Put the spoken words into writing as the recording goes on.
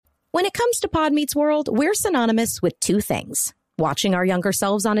When it comes to Pod Meets World, we're synonymous with two things: watching our younger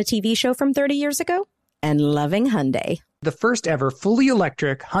selves on a TV show from 30 years ago and loving Hyundai. The first ever fully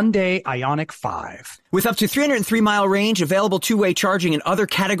electric Hyundai Ioniq 5. With up to 303-mile range, available two-way charging, and other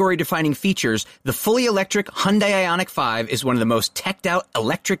category-defining features, the fully electric Hyundai Ioniq 5 is one of the most teched-out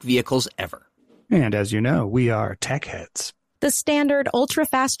electric vehicles ever. And as you know, we are tech heads. The standard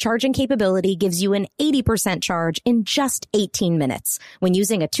ultra-fast charging capability gives you an 80% charge in just 18 minutes when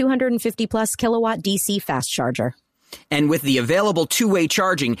using a 250-plus kilowatt DC fast charger. And with the available two-way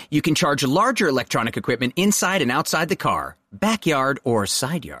charging, you can charge larger electronic equipment inside and outside the car, backyard or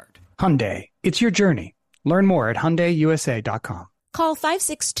side yard. Hyundai, it's your journey. Learn more at HyundaiUSA.com. Call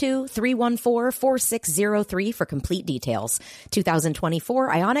 562-314-4603 for complete details. 2024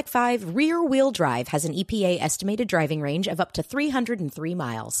 Ioniq 5 rear-wheel drive has an EPA estimated driving range of up to 303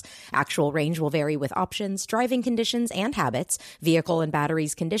 miles. Actual range will vary with options, driving conditions and habits, vehicle and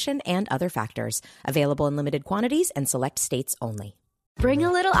batteries condition, and other factors. Available in limited quantities and select states only. Bring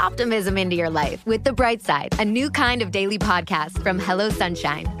a little optimism into your life with The Bright Side, a new kind of daily podcast from Hello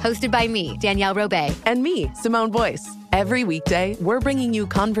Sunshine, hosted by me, Danielle Robay. And me, Simone Boyce. Every weekday, we're bringing you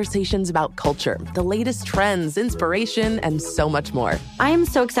conversations about culture, the latest trends, inspiration, and so much more. I am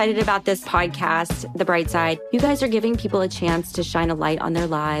so excited about this podcast, The Bright Side. You guys are giving people a chance to shine a light on their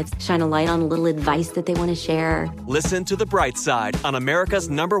lives, shine a light on a little advice that they want to share. Listen to The Bright Side on America's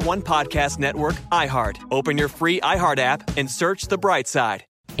 #1 podcast network, iHeart. Open your free iHeart app and search The Bright Side.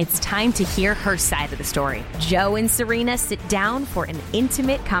 It's time to hear her side of the story. Joe and Serena sit down for an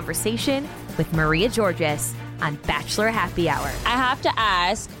intimate conversation with Maria Georges on Bachelor Happy Hour. I have to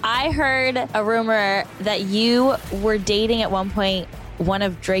ask, I heard a rumor that you were dating at one point one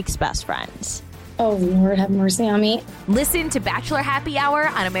of Drake's best friends. Oh, Lord, have mercy on me. Listen to Bachelor Happy Hour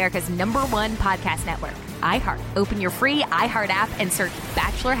on America's #1 podcast network, iHeart. Open your free iHeart app and search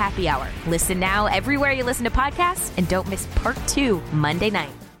Bachelor Happy Hour. Listen now everywhere you listen to podcasts, and don't miss part 2 Monday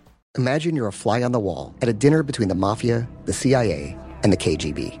night. Imagine you're a fly on the wall at a dinner between the mafia, the CIA, and the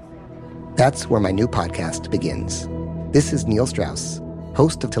KGB. That's where my new podcast begins. This is Neil Strauss,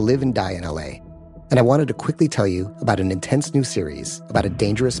 host of To Live and Die in LA, and I wanted to quickly tell you about an intense new series about a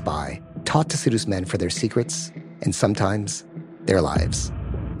dangerous spy taught to seduce men for their secrets and sometimes their lives.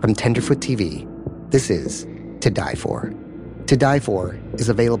 From Tenderfoot TV, this is To Die For. To Die For is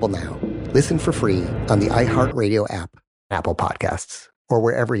available now. Listen for free on the iHeartRadio app, Apple Podcasts, or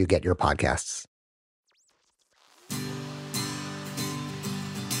wherever you get your podcasts.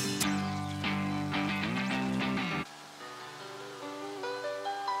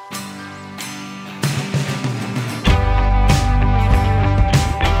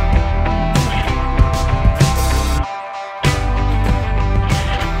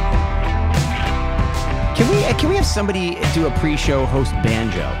 Can we have somebody do a pre-show host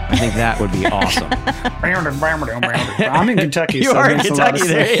banjo? I think that would be awesome. I'm in Kentucky. You so are in it makes a lot of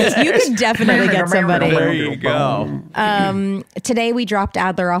Kentucky. sense. You could definitely get somebody. There you go. Today we dropped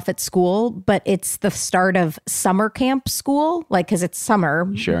Adler off at school, but it's the start of summer camp school, like, because it's summer,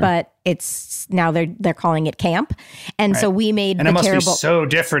 Sure. but it's now they're calling it camp. And so we made And the it must terrible. be so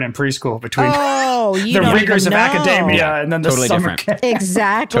different in preschool between you the don't rigors even of know. academia and then the Totally summer different. camp.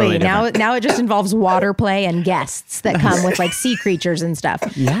 Exactly. Totally different. Now it just involves water play and guests that come with like sea creatures and stuff.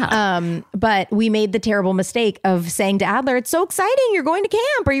 Yeah. But we made the terrible mistake of saying to Adler, "It's so exciting. You're going to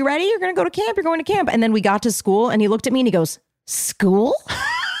camp. Are you ready? You're going to go to camp. You're going to camp." And then we got to school and he looked at me and he goes, "School?"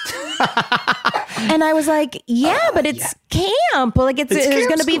 And I was like, "Yeah, but it's camp. Like it's there's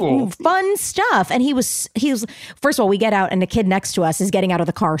going to be fun stuff." And he was first of all, we get out and the kid next to us is getting out of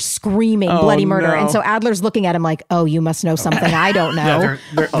the car screaming bloody murder. No. And so Adler's looking at him like, "Oh, you must know something I don't know."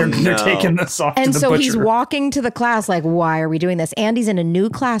 They're taking this off And to the so butcher. he's walking to the class like, "Why are we doing this?" Andy's in a new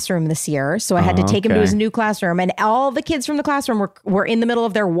classroom this year, so I had to take him to his new classroom, and all the kids from the classroom were in the middle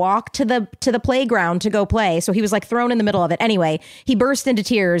of their walk to the playground to go play. So he was like thrown in the middle of it. Anyway, he burst into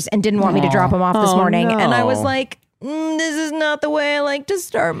tears and didn't want me to drop him off this morning, and I was like, "This is not the way I like to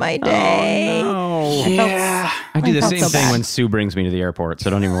start my day." I do the same thing when Sue brings me to the airport, so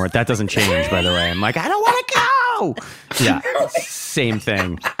don't even worry. That doesn't change, by the way. I'm like, I don't want to go. Yeah, same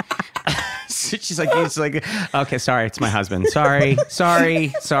thing. She's like, okay, sorry, it's my husband. Sorry.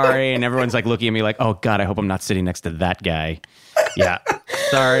 And everyone's like looking at me like, oh God, I hope I'm not sitting next to that guy. Yeah,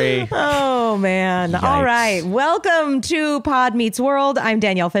 sorry. Oh man. Yikes. All right. Welcome to Pod Meets World. I'm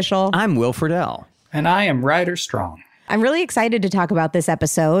Danielle Fishel. I'm Will Friedle. And I am Ryder Strong. I'm really excited to talk about this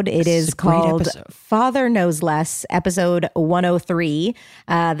episode. It is called Father Knows Less, episode 103.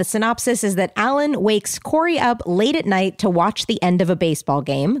 The synopsis is that Alan wakes Corey up late at night to watch the end of a baseball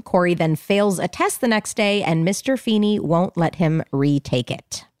game. Corey then fails a test the next day, and Mr. Feeney won't let him retake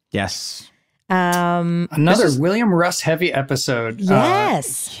it. Yes. Another William Russ heavy episode.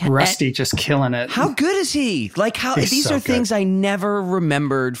 Yes. Rusty just killing it. How good is he? Like these are things I never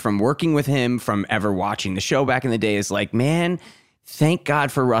remembered from working with him, from ever watching the show back in the day. Is like, man, thank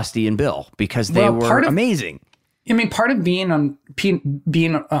God for Rusty and Bill, because they were amazing. I mean, part of being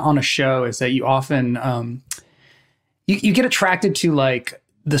on a show is that you often you get attracted to like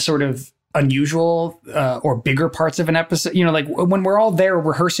the sort of unusual or bigger parts of an episode. You know, like when we're all there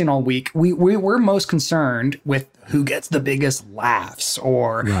rehearsing all week, we're most concerned with who gets the biggest laughs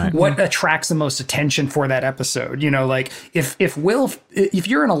or what attracts the most attention for that episode. You know, like if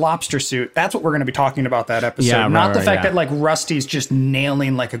you're in a lobster suit, that's what we're going to be talking about that episode. Not the fact that like Rusty's just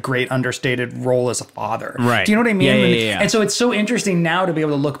nailing like a great understated role as a father. Right. Do you know what I mean? Yeah. And so it's so interesting now to be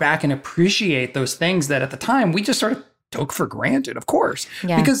able to look back and appreciate those things that at the time we just sort of took for granted, of course,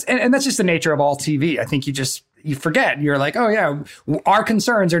 because and that's just the nature of all TV. I think you forget. You're like, oh yeah, our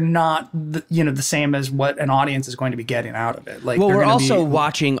concerns are not the same as what an audience is going to be getting out of it. Like, well, we're also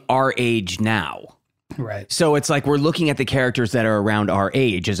watching our age now. Right. So it's like we're looking at the characters that are around our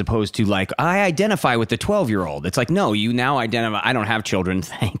age, as opposed to like, I identify with the 12-year-old. It's like, no, you now identify. I don't have children,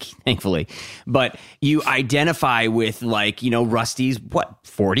 thankfully, but you identify with like, Rusty's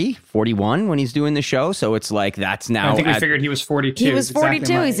 40, 41 when he's doing the show. So it's like, that's now. I think we figured he was 42. He was 42.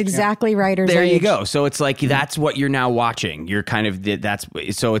 Exactly He's exactly Ryder's age. There you go. So it's like, that's what you're now watching. You're kind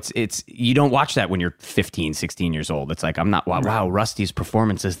of, so it's, you don't watch that when you're 15, 16 years old. It's like, I'm not, wow, Rusty's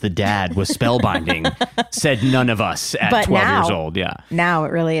performance as the dad was spellbinding. Said none of us at 12 years old. Yeah. Now it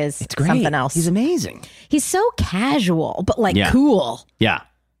really is something else. He's amazing. He's so casual, but like cool. Yeah.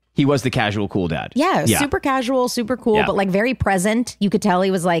 He was the casual, cool dad. Yeah. Super casual, super cool, but like very present. You could tell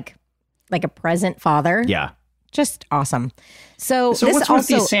he was like a present father. Yeah. Just awesome. So what's with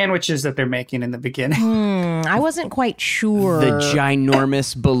these sandwiches that they're making in the beginning? I wasn't quite sure. The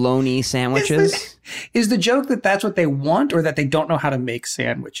ginormous bologna sandwiches. Is the joke that that's what they want, or that they don't know how to make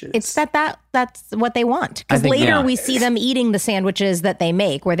sandwiches? It's that's what they want. Because later we see them eating the sandwiches that they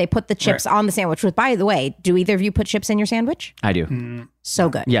make, where they put the chips on the sandwich. Which, by the way, do either of you put chips in your sandwich? I do. So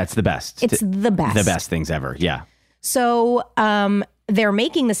good. Yeah, it's the best. It's the best. The best things ever. Yeah. So they're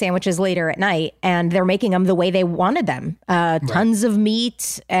making the sandwiches later at night, and they're making them the way they wanted them. Tons of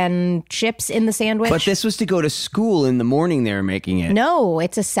meat and chips in the sandwich. But this was to go to school in the morning. They were making it. No,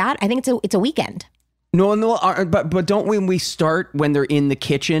 it's I think it's a weekend. No, but don't when we start when they're in the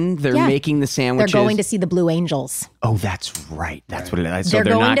kitchen, they're making the sandwiches. They're going to see the Blue Angels. Oh, that's right. That's what it is. So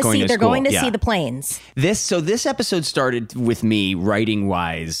they're not going to school. They're going to see the planes. This episode started with me writing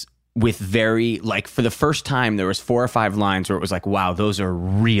wise. With very, like, for the first time, there was 4 or 5 lines where it was like, wow, those are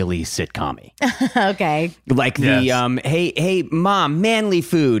really sitcom-y. Okay. Like the, hey, mom, manly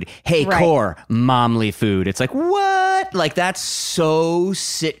food. Hey, Core, momly food. It's like, what? Like, that's so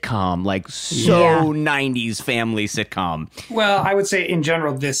sitcom, like, so 90s family sitcom. Well, I would say, in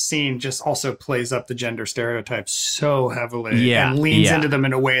general, this scene just also plays up the gender stereotypes so heavily and leans into them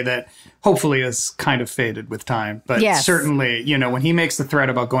in a way that hopefully is kind of faded with time. But certainly, when he makes the threat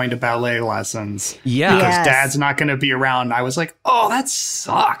about going to ballet lessons because dad's not going to be around, I was like, oh, that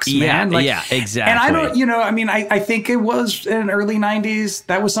sucks, man. Like, exactly. And I don't, I think it was in early 90s,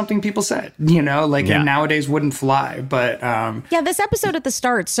 that was something people said, and nowadays wouldn't fly. But this episode at the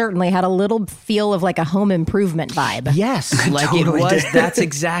start certainly had a little feel of like a Home Improvement vibe. Yes, like totally it was. That's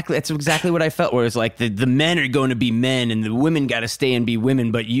exactly what I felt, where it's like the men are going to be men and the women got to stay and be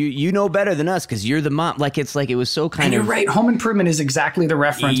women, but you know better than us because you're the mom. Like, it's like, it was so kind and of. You're right. Home Improvement is exactly the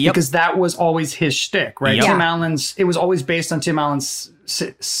reference because that was always his shtick, right? Tim Allen's, it was always based on Tim Allen's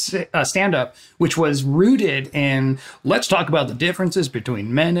stand-up, which was rooted in, let's talk about the differences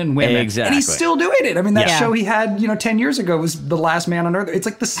between men and women. Exactly. And he's still doing it. I mean, that show he had, 10 years ago was The Last Man on Earth. It's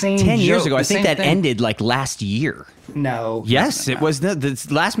like the same 10 years ago. I think that ended like last year. No. Yes, it was the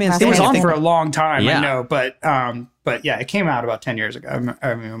Last Man Standing. It was on for a long time, I know, but it came out about 10 years ago.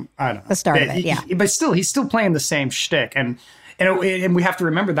 I mean, I don't know. The start of it, But still, he's still playing the same shtick. And we have to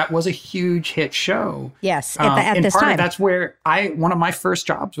remember that was a huge hit show. Yes, at this time. That's where one of my first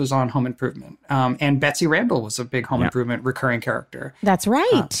jobs was on Home Improvement. And Betsy Randall was a big Home Improvement recurring character. That's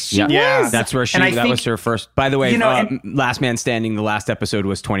right. She was. That's where that was her first. By the way, Last Man Standing, the last episode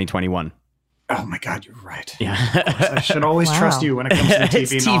was 202021. Oh my God, you're right. Yeah. I should always trust you when it comes to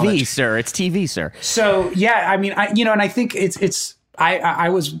TV it's knowledge. It's TV, sir. So I mean, and I think it's. I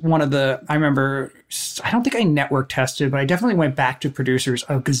was one of the, I remember, I don't think I network tested, but I definitely went back to producers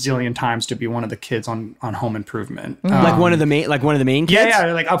a gazillion times to be one of the kids on Home Improvement. Like one of the main kids? Yeah,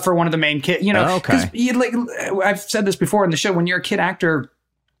 like up for one of the main kids, okay. Because I've said this before in the show, when you're a kid actor,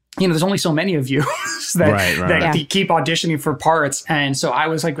 there's only so many of you that keep auditioning for parts. And so I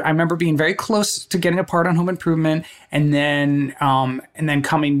was like, I remember being very close to getting a part on Home Improvement, and then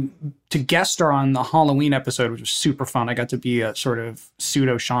coming to guest star on the Halloween episode, which was super fun. I got to be a sort of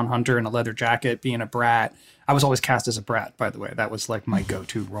pseudo Sean Hunter in a leather jacket, being a brat. I was always cast as a brat, by the way. That was like my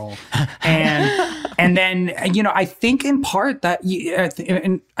go-to role. And then, I think in part that,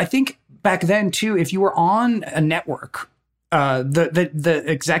 and I think back then too, if you were on a network, the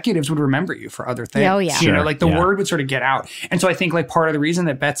executives would remember you for other things. Oh, yeah. The word would sort of get out. And so I think like part of the reason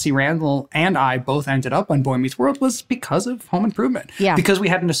that Betsy Randall and I both ended up on Boy Meets World was because of Home Improvement. Yeah. Because we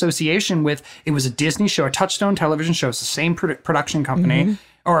had an association with, it was a Disney show, a Touchstone television show. It's the same production company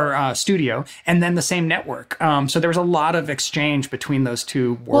or studio, and then the same network. So there was a lot of exchange between those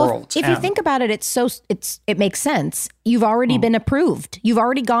two worlds. If you think about it, it makes sense. You've already been approved. You've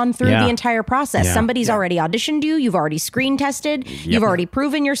already gone through the entire process. Yeah. Somebody's already auditioned you. You've already screen tested. Yep. You've already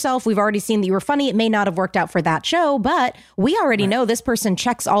proven yourself. We've already seen that you were funny. It may not have worked out for that show, but we already know this person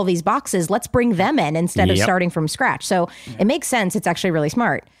checks all these boxes. Let's bring them in instead of starting from scratch. So it makes sense. It's actually really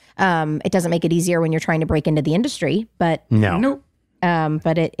smart. It doesn't make it easier when you're trying to break into the industry, but Nope.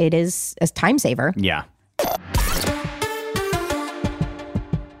 But it is a time saver. Yeah.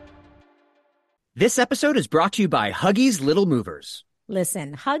 This episode is brought to you by Huggies Little Movers.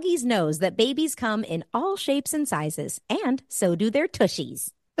 Listen, Huggies knows that babies come in all shapes and sizes, and so do their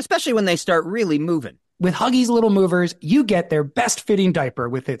tushies. Especially when they start really moving. With Huggies Little Movers, you get their best fitting diaper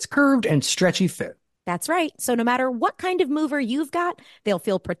with its curved and stretchy fit. That's right. So no matter what kind of mover you've got, they'll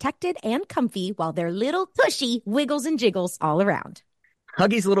feel protected and comfy while their little tushy wiggles and jiggles all around.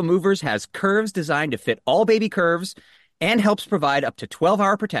 Huggies Little Movers has curves designed to fit all baby curves and helps provide up to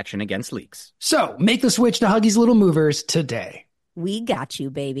 12-hour protection against leaks. So make the switch to Huggies Little Movers today. We got you,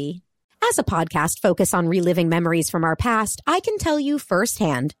 baby. As a podcast focused on reliving memories from our past, I can tell you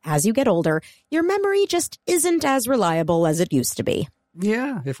firsthand, as you get older, your memory just isn't as reliable as it used to be.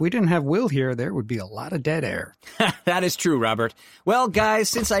 Yeah, if we didn't have Will here, there would be a lot of dead air. That is true, Robert. Well, guys,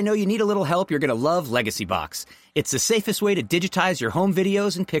 since I know you need a little help, you're going to love Legacy Box. It's the safest way to digitize your home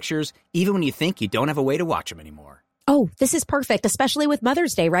videos and pictures, even when you think you don't have a way to watch them anymore. Oh, this is perfect, especially with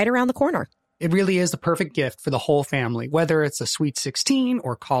Mother's Day right around the corner. It really is the perfect gift for the whole family, whether it's a sweet 16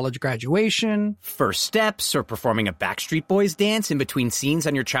 or college graduation. First steps or performing a Backstreet Boys dance in between scenes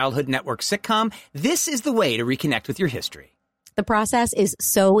on your childhood network sitcom. This is the way to reconnect with your history. The process is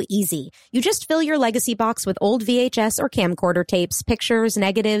so easy. You just fill your Legacy Box with old VHS or camcorder tapes, pictures,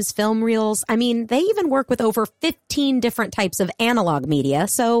 negatives, film reels. I mean, they even work with over 15 different types of analog media,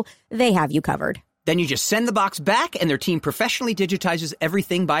 so they have you covered. Then you just send the box back, and their team professionally digitizes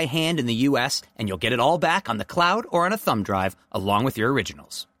everything by hand in the U.S., and you'll get it all back on the cloud or on a thumb drive, along with your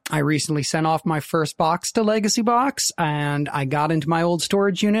originals. I recently sent off my first box to Legacy Box, and I got into my old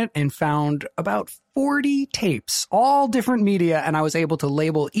storage unit and found about 40 tapes, all different media, and I was able to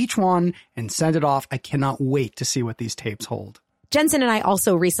label each one and send it off. I cannot wait to see what these tapes hold. Jensen and I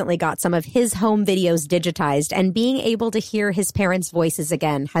also recently got some of his home videos digitized, and being able to hear his parents' voices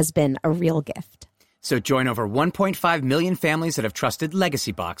again has been a real gift. So join over 1.5 million families that have trusted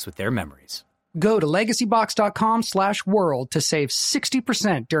Legacy Box with their memories. Go to legacybox.com/world to save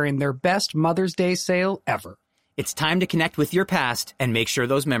 60% during their best Mother's Day sale ever. It's time to connect with your past and make sure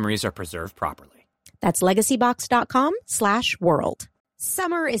those memories are preserved properly. That's legacybox.com/world.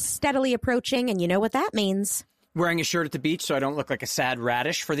 Summer is steadily approaching, and you know what that means. Wearing a shirt at the beach so I don't look like a sad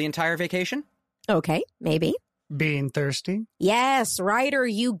radish for the entire vacation? Okay, maybe. Being thirsty? Yes, Ryder,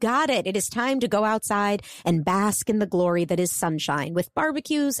 you got it. It is time to go outside and bask in the glory that is sunshine with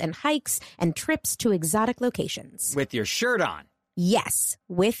barbecues and hikes and trips to exotic locations. With your shirt on? Yes,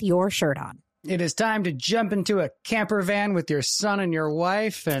 with your shirt on. It is time to jump into a camper van with your son and your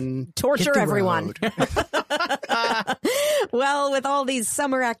wife and torture everyone. Well, with all these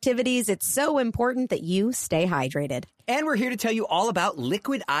summer activities, it's so important that you stay hydrated. And we're here to tell you all about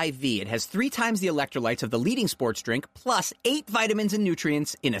Liquid IV. It has 3 times the electrolytes of the leading sports drink, plus 8 vitamins and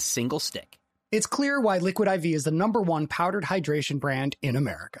nutrients in a single stick. It's clear why Liquid IV is the #1 powdered hydration brand in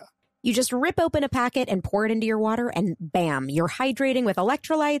America. You just rip open a packet and pour it into your water, and bam, you're hydrating with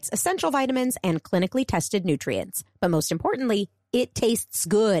electrolytes, essential vitamins, and clinically tested nutrients. But most importantly, it tastes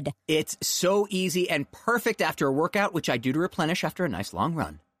good. It's so easy and perfect after a workout, which I do to replenish after a nice long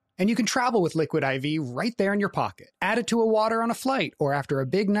run. And you can travel with Liquid IV right there in your pocket. Add it to a water on a flight or after a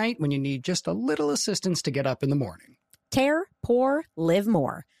big night when you need just a little assistance to get up in the morning. Tear, pour, live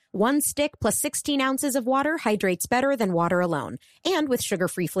more. 1 stick plus 16 ounces of water hydrates better than water alone. And with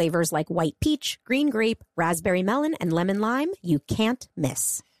sugar-free flavors like white peach, green grape, raspberry melon, and lemon lime, you can't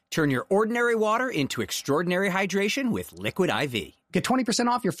miss. Turn your ordinary water into extraordinary hydration with Liquid IV. Get 20%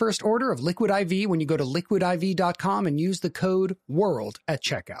 off your first order of Liquid IV when you go to liquidiv.com and use the code WORLD at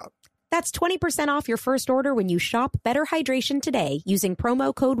checkout. That's 20% off your first order when you shop Better Hydration today using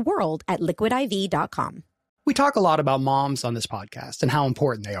promo code WORLD at liquidiv.com. We talk a lot about moms on this podcast and how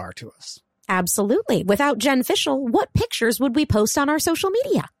important they are to us. Absolutely. Without Jen Fishel, what pictures would we post on our social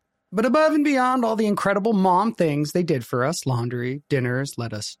media? But above and beyond all the incredible mom things they did for us, laundry, dinners,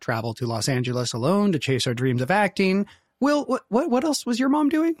 let us travel to Los Angeles alone to chase our dreams of acting. Will, what else was your mom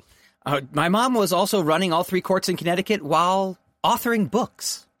doing? My mom was also running all 3 courts in Connecticut while authoring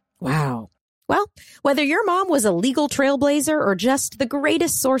books. Wow. Well, whether your mom was a legal trailblazer or just the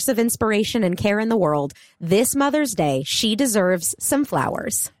greatest source of inspiration and care in the world, this Mother's Day, she deserves some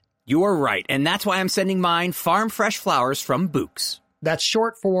flowers. You are right, and that's why I'm sending mine farm fresh flowers from Bouqs. That's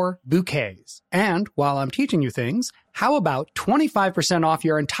short for bouquets. And while I'm teaching you things, how about 25% off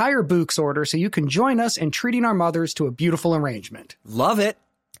your entire Bouqs order so you can join us in treating our mothers to a beautiful arrangement? Love it.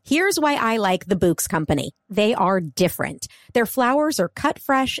 Here's why I like the Bouqs Company. They are different. Their flowers are cut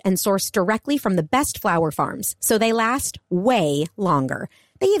fresh and sourced directly from the best flower farms, so they last way longer.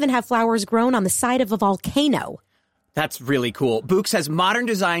 They even have flowers grown on the side of a volcano. That's really cool. Bouqs has modern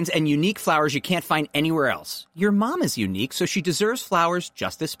designs and unique flowers you can't find anywhere else. Your mom is unique, so she deserves flowers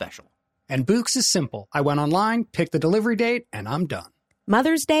just as special. And Bouqs is simple. I went online, picked the delivery date, and I'm done.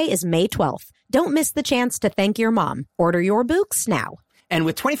 Mother's Day is May 12th. Don't miss the chance to thank your mom. Order your Bouqs now. And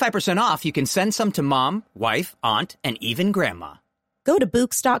with 25% off, you can send some to mom, wife, aunt, and even grandma. Go to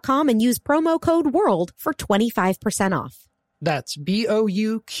Bouqs.com and use promo code WORLD for 25% off. That's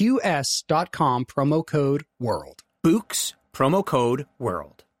BOUQS.com, promo code WORLD. Bouqs, promo code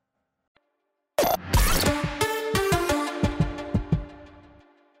WORLD.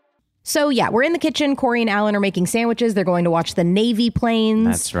 So, yeah, we're in the kitchen. Corey and Alan are making sandwiches. They're going to watch the Navy planes.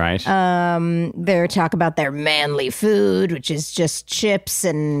 That's right. They're talking about their manly food, which is just chips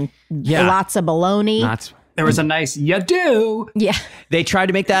and lots of bologna. There was a nice, you do. Yeah. They tried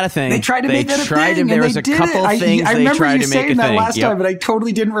to make that a thing. They tried to make that a thing. There was a couple things I they remember tried you to make saying a that thing. last time, but I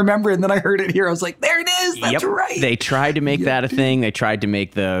totally didn't remember. And then I heard it here. I was like, there it is. That's right. They tried to make that a thing. They tried to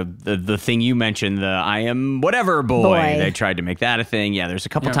make the thing you mentioned, the I am whatever boy. They tried to make that a thing. Yeah, there's a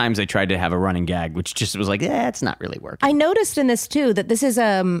couple times they tried to have a running gag, which just was like, it's not really working. I noticed in this, too, that this is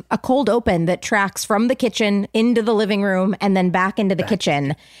a cold open that tracks from the kitchen into the living room and then back into the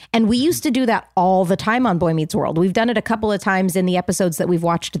kitchen. And we used to do that all the time on Boy Meets World. We've done it a couple of times in the episodes that we've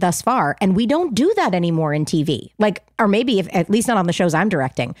watched thus far, and we don't do that anymore in TV. Like, or maybe at least not on the shows I'm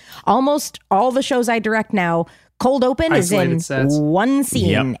directing. Almost all the shows I direct now, cold open isolated is in sets. one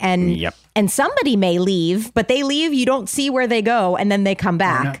scene, and somebody may leave, but they leave. You don't see where they go, and then they come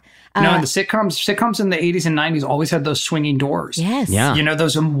back. No, and the sitcoms in the 80s and 90s always had those swinging doors. Yes. Yeah. You know,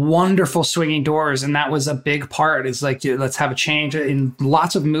 those wonderful swinging doors. And that was a big part. It's like, let's have a change in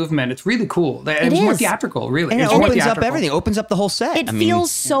lots of movement. It's really cool. It's more theatrical, really. And it opens up everything. It opens up the whole set. It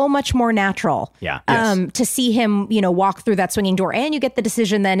feels so much more natural. Yeah. To see him, walk through that swinging door. And you get the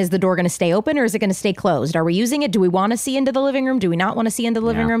decision then, is the door going to stay open or is it going to stay closed? Are we using it? Do we want to see into the living room? Do we not want to see into the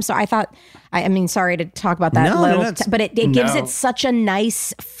living room? So I thought, sorry to talk about that but it gives it such a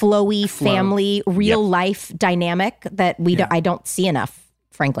nice, flowy, family, real life dynamic that I don't see enough,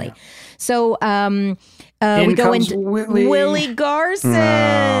 frankly. Yeah. So we go into Willie Garson.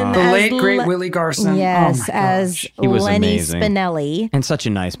 The late, great Willie Garson. Yes, as Lenny Spinelli. And such a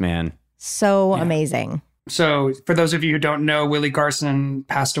nice man. So amazing. So for those of you who don't know, Willie Garson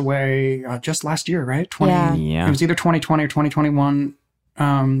passed away just last year, right? It was either 2020 or 2021.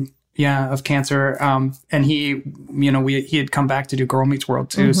 Of cancer. And he had come back to do Girl Meets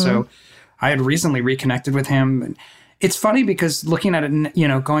World too. Mm-hmm. So I had recently reconnected with him. It's funny because looking at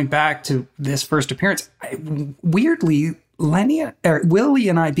it, going back to this first appearance, weirdly, Willie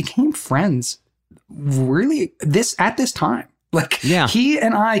and I became friends really at this time. He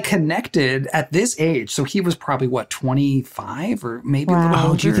and I connected at this age. So he was probably 25 or maybe a little older.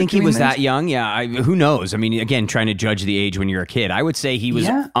 Oh, do you think he was that young? Yeah. Who knows? I mean, again, trying to judge the age when you're a kid. I would say he was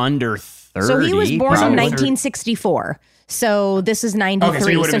under 30. So he was born in 1964. So this is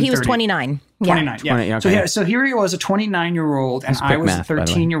 93. Okay, so he was 29. 29, yeah. Okay. So here he was, a 29-year-old, and I was a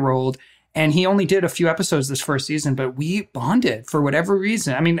 13-year-old. And he only did a few episodes this first season, but we bonded for whatever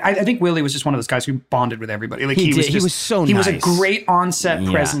reason. I mean, I think Willie was just one of those guys who bonded with everybody. Like he was so nice. He was a great on-set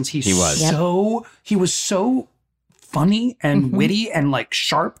presence. He was so funny and witty and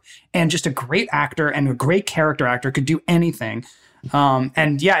sharp and just a great actor and a great character actor, could do anything.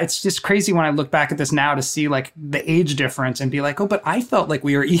 It's just crazy when I look back at this now to see the age difference and be like, oh, but I felt like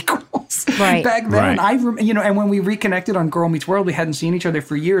we were equals back then. Right. And when we reconnected on Girl Meets World, we hadn't seen each other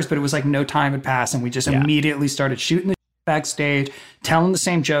for years, but it was like no time had passed and we just immediately started shooting. backstage, telling the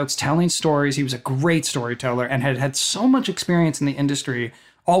same jokes, telling stories. He was a great storyteller and had so much experience in the industry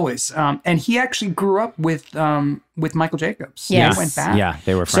always. And he actually grew up with Michael Jacobs. Yes. They went back. Yeah,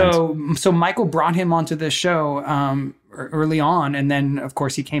 they were friends. So Michael brought him onto this show early on, and then of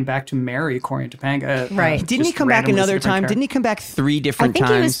course he came back to marry Corey and Topanga. Right. Didn't he come back another time? Didn't he come back 3 different times? I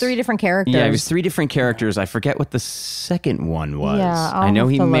think he was 3 different characters. Yeah, it was 3 different characters. I forget what the second one was. Yeah, I know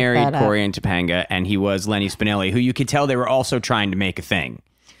he have to look married that up. Corey and Topanga, and he was Lenny Spinelli, who you could tell they were also trying to make a thing.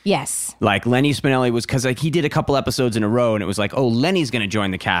 Yes. Like Lenny Spinelli was, because like he did a couple episodes in a row, and it was like, oh, Lenny's going to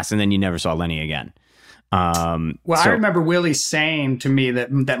join the cast, and then you never saw Lenny again. I remember Willie saying to me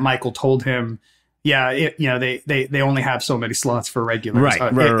that Michael told him, they only have so many slots for regulars.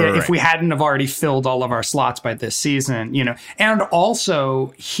 Right. If we hadn't have already filled all of our slots by this season, and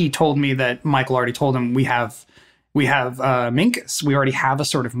also he told me that Michael already told him we have Minkus. We already have a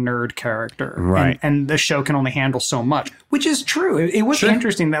sort of nerd character. Right. And the show can only handle so much, which is true. It was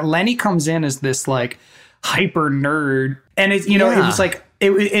interesting that Lenny comes in as this like hyper nerd. And it was like,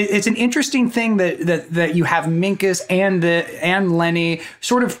 it's an interesting thing that you have Minkus and Lenny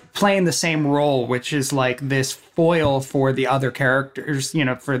sort of playing the same role, which is like this foil for the other characters,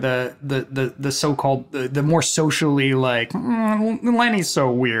 for the so-called the more socially like Lenny's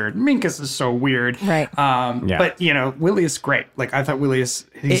so weird, Minkus is so weird, right? But Willie is great. Like I thought he's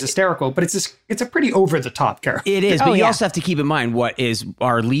hysterical, but it's a pretty over the top character. It is, but you also have to keep in mind what is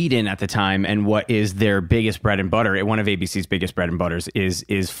our lead in at the time and what is their biggest bread and butter. One of ABC's biggest bread and butters is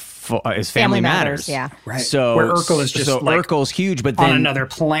Family Matters. Yeah, right. So where Urkel is just like Urkel's huge, but then on another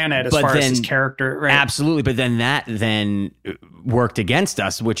planet as far as his character. Right? Absolutely, but then that worked against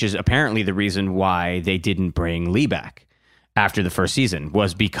us, which is apparently the reason why they didn't bring Lee back after the first season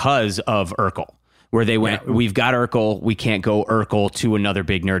was because of Urkel. Where they went, we've got Urkel, we can't go Urkel to another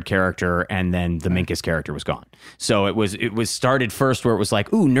big nerd character, and then the Minkus character was gone. So it was started first where it was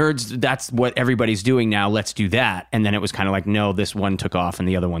like, ooh, nerds, that's what everybody's doing now, let's do that. And then it was kind of like, no, this one took off and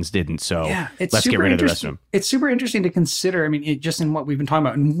the other ones didn't, so let's get rid of the rest of them. It's super interesting to consider, just in what we've been talking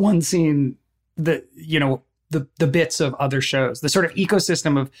about, in one scene, the bits of other shows, the sort of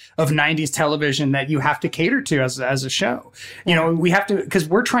ecosystem of 90s television that you have to cater to as a show. We have to, because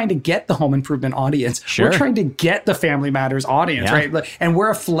we're trying to get the home improvement audience. Sure. We're trying to get the Family Matters audience, right? And we're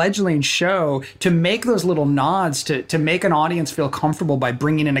a fledgling show to make those little nods to make an audience feel comfortable by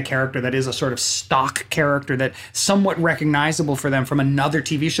bringing in a character that is a sort of stock character that somewhat recognizable for them from another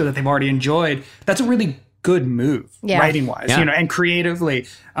TV show that they've already enjoyed. That's a really good move, writing wise, and creatively.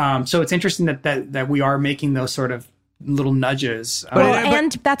 So it's interesting that we are making those sort of little nudges.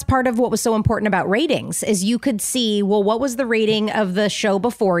 And that's part of what was so important about ratings is you could see, well, what was the rating of the show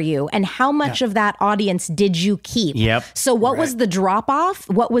before you and how much of that audience did you keep? Yep. So what was the drop off?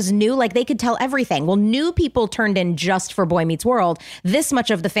 What was new? Like they could tell everything. Well, new people turned in just for Boy Meets World. This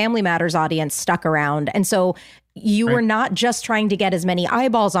much of the Family Matters audience stuck around. And so you were not just trying to get as many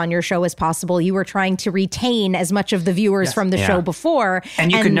eyeballs on your show as possible. You were trying to retain as much of the viewers from the show before.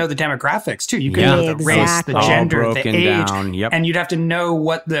 And you could know the demographics too. You could know the race, the gender, the age. And you'd have to know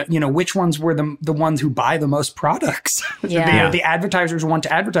what which ones were the ones who buy the most products. The advertisers want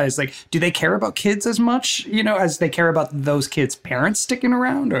to advertise. Like, do they care about kids as much, as they care about those kids' parents sticking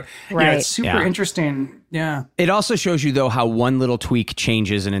around? Or it's super interesting. Yeah. It also shows you, though, how one little tweak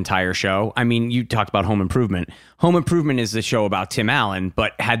changes an entire show. I mean, you talked about Home Improvement. Home Improvement is the show about Tim Allen,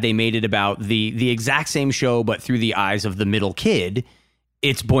 but had they made it about the exact same show, but through the eyes of the middle kid,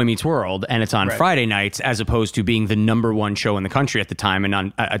 it's Boy Meets World, and it's on Friday nights, as opposed to being the -- show in the country at the time and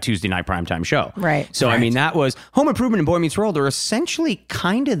on a Tuesday night primetime show. Right. So, I mean, that was Home Improvement and Boy Meets World are essentially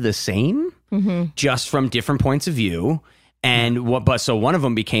kind of the same, just from different points of view. And so one of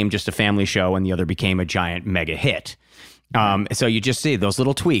them became just a family show and the other became a giant mega hit. So you just see those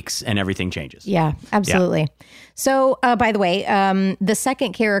little tweaks and everything changes. Yeah, absolutely. Yeah. So, by the way, the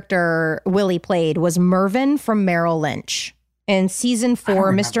second character Willie played was Mervyn from Merrill Lynch. In season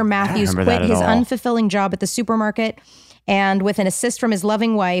 4, Mr. Matthews quit his unfulfilling job at the supermarket. And with an assist from his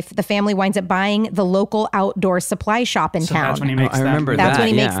loving wife, the family winds up buying the local outdoor supply shop in town. That's when he makes I remember That's that. when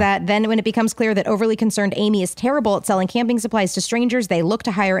he makes that. Then when it becomes clear that overly concerned Amy is terrible at selling camping supplies to strangers, they look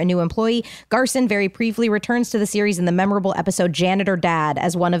to hire a new employee. Garson very briefly returns to the series in the memorable episode Janitor Dad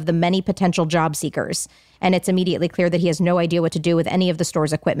as one of the many potential job seekers. And it's immediately clear that he has no idea what to do with any of the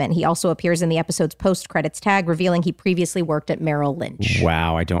store's equipment. He also appears in the episode's post-credits tag, revealing he previously worked at Merrill Lynch.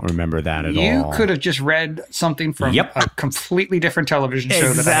 Wow, I don't remember that at all. You could have just read something from a completely different television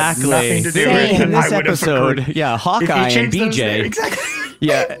show that had nothing to do with in this episode. Yeah, Hawkeye and BJ. Exactly.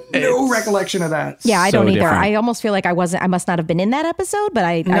 Yeah, no recollection of that. Yeah, I so don't either. different. I almost feel like I must not have been in that episode, but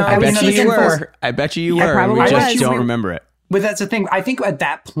I bet you were. I bet you were. probably We just was. don't remember it. But that's the thing. I think at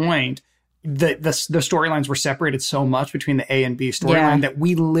that point, the storylines were separated so much between the A and B storyline that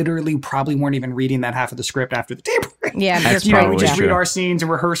we literally probably weren't even reading that half of the script after the tape. Yeah, that's we probably just true. read our scenes and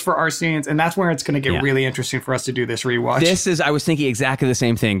rehearse for our scenes, and that's where it's going to get really interesting for us to do this rewatch. I was thinking exactly the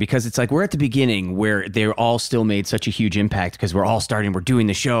same thing, because it's like we're at the beginning where they're all still made such a huge impact because we're all starting, we're doing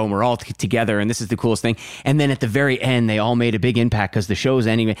the show and we're all together and this is the coolest thing. And then at the very end, they all made a big impact because the show's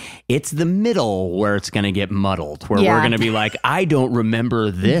ending. It's the middle where it's going to get muddled, where we're going to be like, I don't remember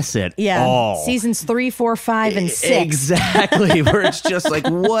this at all. Seasons 3, 4, 5, and 6. Exactly. Where it's just like,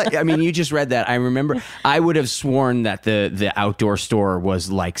 what? I mean, you just read that. I remember I would have sworn that the outdoor store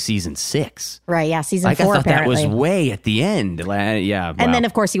was like season 6. Right, yeah, season 4 I thought apparently. that was way at the end. Yeah. And then,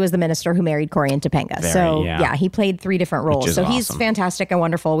 of course, he was the minister who married Corey and Topanga. He played 3 different roles. So he's fantastic and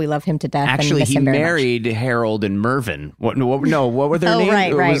wonderful. We love him to death. Actually, and miss he him very married Harold and Mervyn. What were their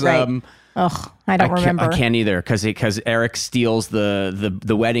names? Right. I don't remember. I can't either, because Eric steals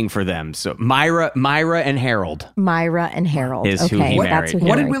the wedding for them. So Myra and Harold. Myra and Harold is who he married. That's who he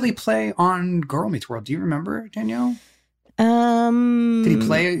what married. did Willie play on Girl Meets World? Do you remember, Danielle? Did he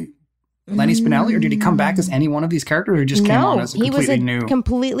play Lenny Spinelli, or did he come back as any one of these characters, or just came on as a completely new? He was a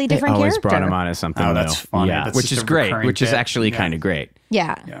completely different They always character. brought him on as something new. That's funny. Yeah, That's which is great. Which is actually kind of great.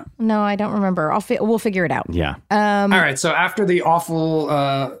 Yeah. No, I don't remember. We'll figure it out. Yeah. All right. So after the awful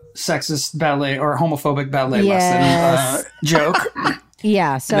sexist ballet or homophobic ballet lesson joke.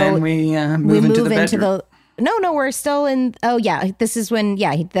 Yeah. So then we move into the bedroom. No, we're still in. Oh, yeah. This is when,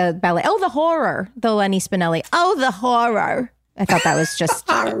 the ballet. Oh, the horror. The Lenny Spinelli. Oh, the horror. I thought that was just.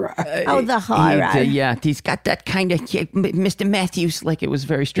 Oh, the horror. He's got that kind of Mr. Matthews, like it was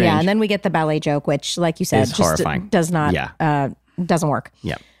very strange. Yeah, and then we get the ballet joke, which, like you said, is just horrifying. Does not. Doesn't work.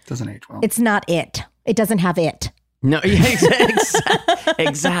 Yeah. Doesn't age well. It's not it. It doesn't have it. No,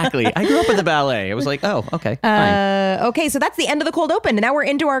 exactly. I grew up with the ballet. It was like, oh, okay, fine. Okay, so that's the end of the cold open, and now we're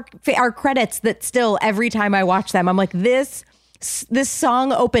into our credits. That still, every time I watch them, I'm like, this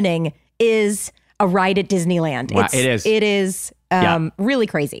song opening is a ride at Disneyland. Wow, it is. It is really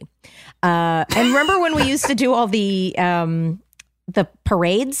crazy. And remember when we used to do all the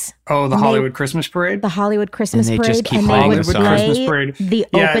parades? Oh, the Hollywood Christmas Parade? The Hollywood Christmas and they Parade. Just keep and playing they the would song. play Christmas Parade. the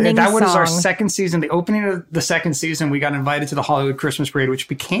opening that was song. our second season. The opening of the second season, we got invited to the Hollywood Christmas Parade, which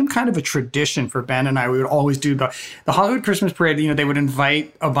became kind of a tradition for Ben and I. We would always do the Hollywood Christmas Parade. They would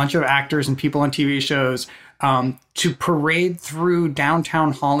invite a bunch of actors and people on TV shows to parade through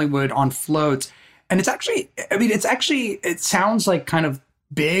downtown Hollywood on floats. And it sounds like kind of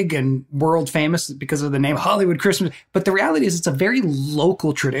big and world famous because of the name Hollywood Christmas, but the reality is it's a very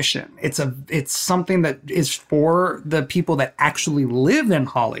local tradition. It's something that is for the people that actually live in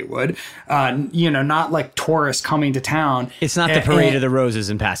Hollywood, not like tourists coming to town. It's not the Parade of the Roses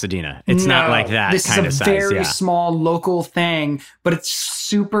in Pasadena. It's not like that kind of size. This is a very small local thing, but it's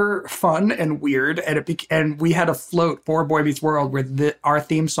super fun and weird. And we had a float for Boy Meets World where our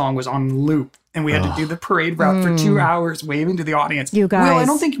theme song was on loop. And we had to do the parade route for 2 hours, waving to the audience. You guys.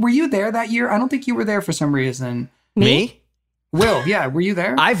 Will, were you there that year? I don't think you were there for some reason. Me? Will, yeah, were you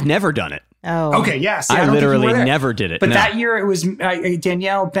there? I've never done it. Oh. Okay, yes. I literally never did it. But that year it was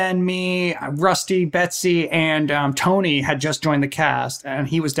Danielle, Ben, me, Rusty, Betsy, and Tony had just joined the cast, and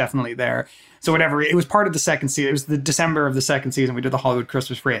he was definitely there. So whatever, it was part of the second season. It was the December of the second season. We did the Hollywood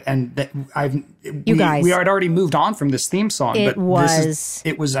Christmas Parade, and we had already moved on from this theme song. It was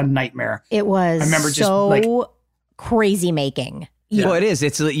a nightmare. It was. I remember crazy making. Yeah. Well, it is.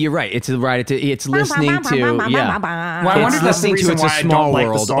 You're right. It's right. It's listening to Well, I wonder if that's the reason It's a why I Small don't like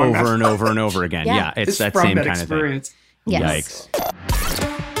the World song. over and over and over again. Yeah, it's that from same that kind experience. of thing. Yes. Yikes.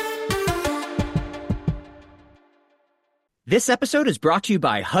 This episode is brought to you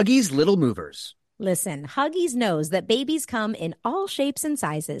by Huggies Little Movers. Listen, Huggies knows that babies come in all shapes and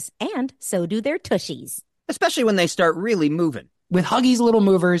sizes, and so do their tushies. Especially when they start really moving. With Huggies Little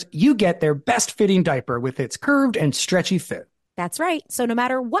Movers, you get their best fitting diaper with its curved and stretchy fit. That's right. So no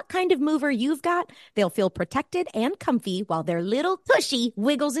matter what kind of mover you've got, they'll feel protected and comfy while their little tushy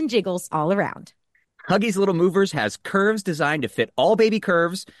wiggles and jiggles all around. Huggies Little Movers has curves designed to fit all baby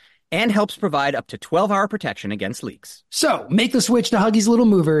curves and helps provide up to 12-hour protection against leaks. So make the switch to Huggies Little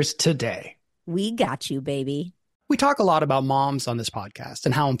Movers today. We got you, baby. We talk a lot about moms on this podcast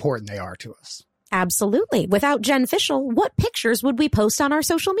and how important they are to us. Absolutely. Without Jen Fishel, what pictures would we post on our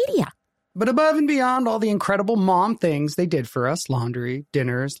social media? But above and beyond all the incredible mom things they did for us, laundry,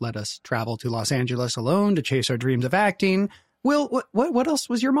 dinners, let us travel to Los Angeles alone to chase our dreams of acting. Will, what else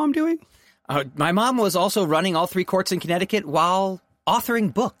was your mom doing? My mom was also running all 3 courts in Connecticut while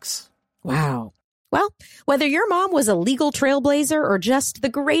authoring books. Wow. Well, whether your mom was a legal trailblazer or just the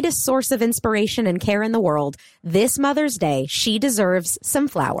greatest source of inspiration and care in the world, this Mother's Day, she deserves some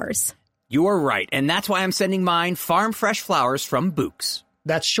flowers. You're right, and that's why I'm sending mine farm fresh flowers from Bouqs.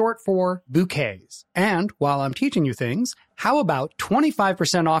 That's short for bouquets. And while I'm teaching you things, how about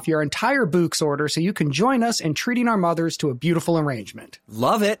 25% off your entire Bouqs order so you can join us in treating our mothers to a beautiful arrangement?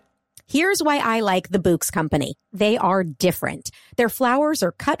 Love it. Here's why I like the Bouqs Company. They are different. Their flowers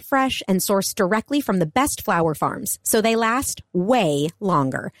are cut fresh and sourced directly from the best flower farms, so they last way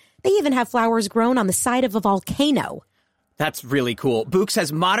longer. They even have flowers grown on the side of a volcano. That's really cool. Bouqs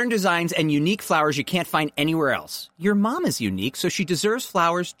has modern designs and unique flowers you can't find anywhere else. Your mom is unique, so she deserves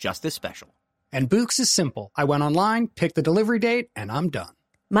flowers just as special. And Bouqs is simple. I went online, picked the delivery date, and I'm done.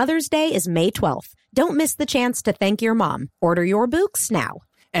 Mother's Day is May 12th. Don't miss the chance to thank your mom. Order your Bouqs now.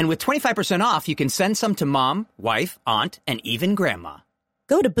 And with 25% off, you can send some to mom, wife, aunt, and even grandma.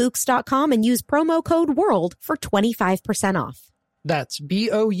 Go to Bouqs.com and use promo code WORLD for 25% off. That's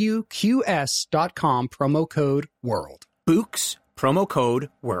BOUQS.com, promo code WORLD. Bouqs, promo code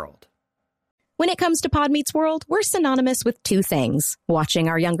WORLD. When it comes to Pod Meets World, we're synonymous with two things: watching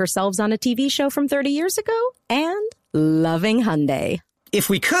our younger selves on a TV show from 30 years ago and loving Hyundai. If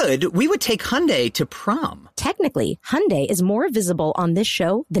we could, we would take Hyundai to prom. Technically, Hyundai is more visible on this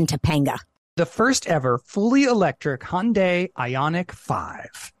show than Topanga. The first ever fully electric Hyundai Ioniq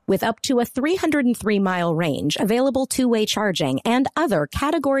 5. With up to a 303-mile range, available two-way charging, and other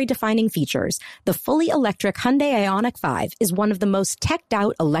category-defining features, the fully electric Hyundai Ioniq 5 is one of the most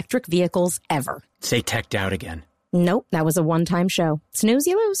teched-out electric vehicles ever. Say teched out again. Nope, that was a one-time show. Snooze,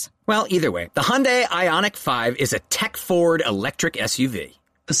 you lose. Well, either way, the Hyundai Ioniq 5 is a tech-forward electric SUV.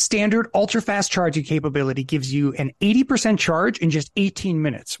 The standard ultra-fast charging capability gives you an 80% charge in just 18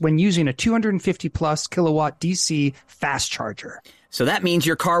 minutes when using a 250-plus kilowatt DC fast charger. So that means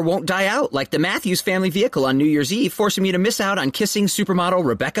your car won't die out like the Matthews family vehicle on New Year's Eve, forcing me to miss out on kissing supermodel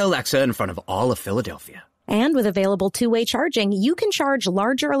Rebecca Alexa in front of all of Philadelphia. And with available two-way charging, you can charge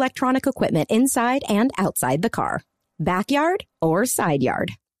larger electronic equipment inside and outside the car. Backyard or side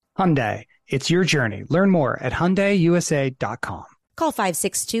yard. Hyundai, it's your journey. Learn more at HyundaiUSA.com. Call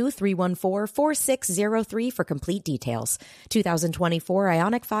 562-314-4603 for complete details. 2024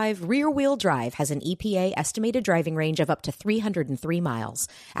 Ioniq 5 rear-wheel drive has an EPA estimated driving range of up to 303 miles.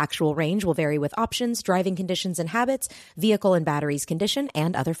 Actual range will vary with options, driving conditions and habits, vehicle and batteries condition,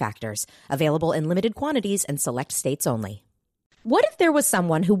 and other factors. Available in limited quantities and select states only. What if there was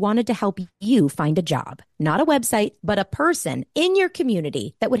someone who wanted to help you find a job? Not a website, but a person in your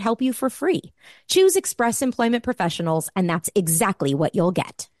community that would help you for free. Choose Express Employment Professionals, and that's exactly what you'll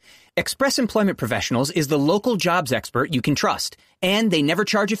get. Express Employment Professionals is the local jobs expert you can trust, and they never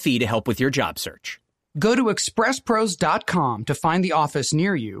charge a fee to help with your job search. Go to expresspros.com to find the office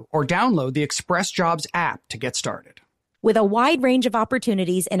near you or download the Express Jobs app to get started. With a wide range of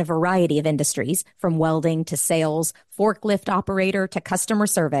opportunities in a variety of industries, from welding to sales, forklift operator to customer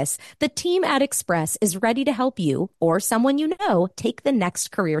service, the team at Express is ready to help you or someone you know take the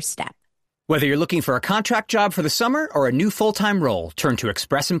next career step. Whether you're looking for a contract job for the summer or a new full-time role, turn to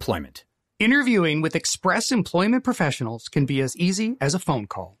Express Employment. Interviewing with Express Employment Professionals can be as easy as a phone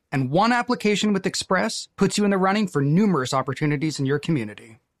call, and one application with Express puts you in the running for numerous opportunities in your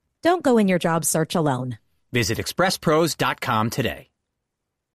community. Don't go in your job search alone. Visit expresspros.com today.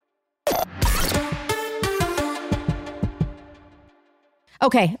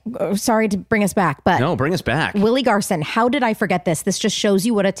 Okay, sorry to bring us back, but... No, bring us back. Willie Garson, how did I forget this? This just shows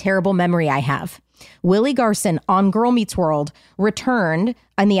you what a terrible memory I have. Willie Garson on Girl Meets World returned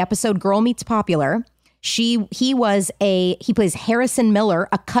in the episode Girl Meets Popular. He plays Harrison Miller,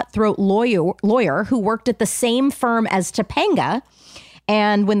 a cutthroat lawyer who worked at the same firm as Topanga.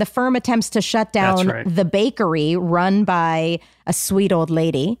 And when the firm attempts to shut down the bakery run by a sweet old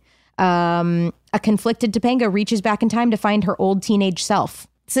lady, a conflicted Topanga reaches back in time to find her old teenage self.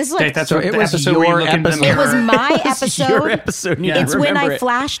 So this is like, that's so it was your episode. It was my episode. Your episode. It's when I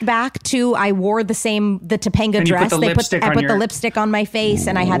flashed back to I wore the Topanga and dress. I put the lipstick on my face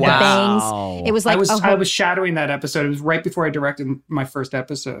and I had the bangs. It was like I was shadowing that episode. It was right before I directed my first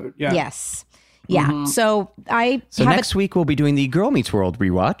episode. Yeah. Yes. Yeah. Mm-hmm. So next week we'll be doing the Girl Meets World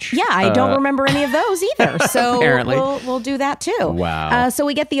rewatch. Yeah, I don't remember any of those either. So apparently. we'll do that too. Wow. So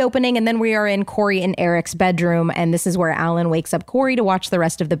we get the opening and then we are in Corey and Eric's bedroom. And this is where Alan wakes up Corey to watch the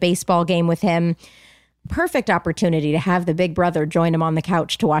rest of the baseball game with him. Perfect opportunity to have the big brother join him on the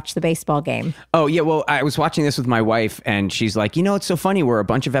couch to watch the baseball game. Oh, yeah. Well, I was watching this with my wife and she's like, it's so funny. We're a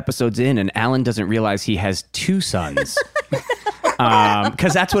bunch of episodes in and Alan doesn't realize he has two sons.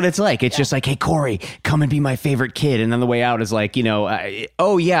 Because that's what it's like. It's just like, hey, Corey, come and be my favorite kid. And then the way out is like,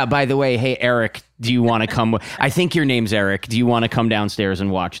 oh, yeah, by the way, hey, Eric, do you want to come? I think your name's Eric. Do you want to come downstairs and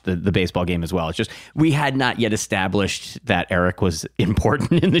watch the baseball game as well? It's just we had not yet established that Eric was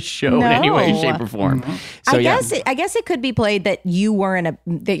important in the show in any way, shape, or form. So, I guess it could be played that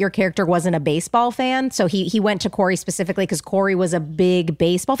that your character wasn't a baseball fan. So he went to Corey specifically because Corey was a big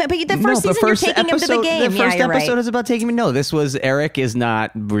baseball fan. But the first season, you're taking him to the game. The first episode is about taking me. No, this was Eric is not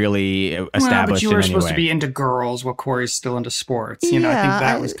really established. But you were supposed to be into girls while Corey's still into sports. I think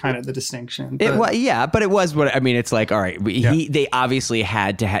that was kind of the distinction. Yeah, but it was what I mean. It's like, all right, they obviously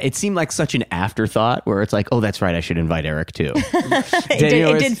had to have. It seemed like such an afterthought where it's like, oh, that's right, I should invite Eric too.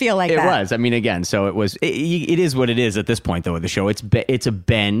 It did feel like that. It was. I mean, again, so it was. It is what it is at this point, though. With the show, it's a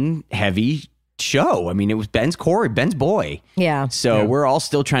Ben heavy show. I mean, it was Ben's boy. Yeah. So we're all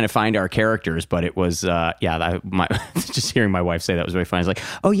still trying to find our characters, but it was, just hearing my wife say that was very funny. It's like,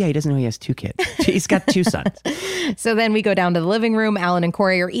 oh yeah, he doesn't know he has 2 kids. He's got 2 sons. So then we go down to the living room. Alan and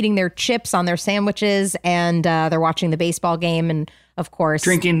Corey are eating their chips on their sandwiches, and they're watching the baseball game, and of course,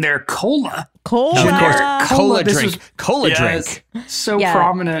 drinking their cola. Of course, cola drink. So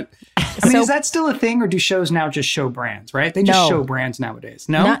prominent. I mean, is that still a thing, or do shows now just show brands, right? They just show brands nowadays.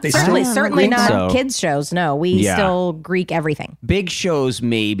 No? Certainly not kids shows. No, we still Greek everything. Big shows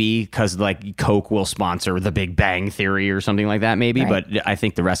maybe, because like Coke will sponsor the Big Bang Theory or something like that maybe, but I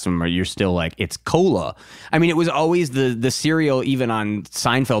think the rest of them you're still like, it's cola. I mean, it was always the cereal even on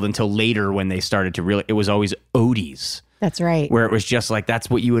Seinfeld until later when they started to it was always Oatie's. That's right. Where it was just like, that's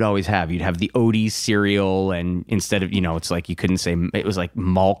what you would always have. You'd have the Oatie's cereal, and instead of, it's like you couldn't say, it was like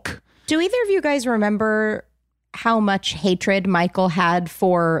Malk. Do either of you guys remember how much hatred Michael had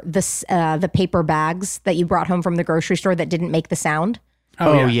for the paper bags that you brought home from the grocery store that didn't make the sound?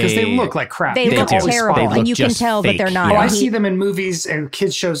 Oh yeah, because they look like crap. They look terrible, and you can tell that they're not. Oh, I see them in movies and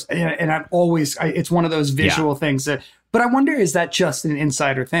kids shows, and it's one of those visual things that. But I wonder, is that just an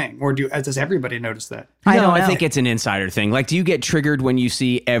insider thing, or does everybody notice that? I think it's an insider thing. Like, do you get triggered when you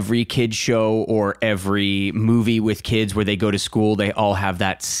see every kid show or every movie with kids where they go to school, they all have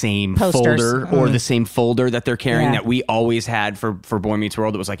that same folder or the same folder that they're carrying that we always had for Boy Meets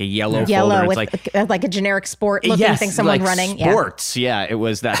World? It was like a yellow folder. With like a generic sport looking thing, someone like running. Sports, it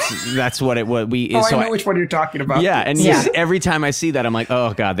was. That's what it was. I know which one you're talking about. Yeah, and every time I see that, I'm like,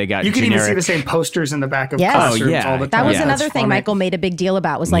 oh god, they got. You can generic. even see the same posters in the back of classrooms all the time. That was another thing Michael made a big deal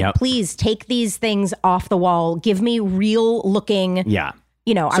about, was like, please take these things off the wall. Give me real looking. Yeah.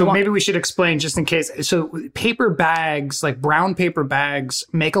 So maybe we should explain just in case. So paper bags, like brown paper bags,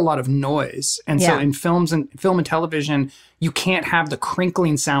 make a lot of noise. And so in film and television, you can't have the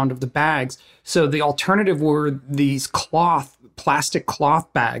crinkling sound of the bags. So the alternative were these plastic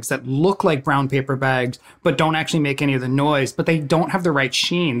cloth bags that look like brown paper bags, but don't actually make any of the noise, but they don't have the right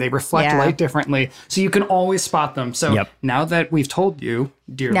sheen. They reflect light differently. So you can always spot them. So now that we've told you,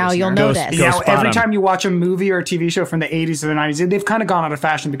 dear now listener, you'll notice. Every time you watch a movie or a TV show from the 80s or the 90s, they've kind of gone out of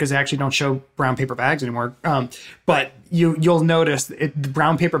fashion because they actually don't show brown paper bags anymore. But you'll notice the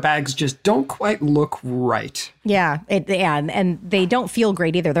brown paper bags just don't quite look right. And they don't feel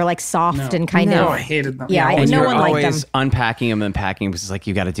great either. They're like soft and kind of. I hated them. No one liked them. Unpacking them and packing them, because it's like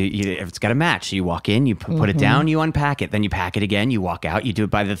you got to do. If it's got to match, so you walk in, you put it down, you unpack it, then you pack it again, you walk out, you do it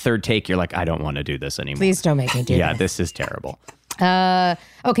by the 3rd take. You're like, I don't want to do this anymore. Please don't make me do this. Yeah, this is terrible.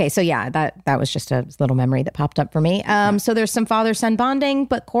 Okay, so that was just a little memory that popped up for me. So there's some father-son bonding,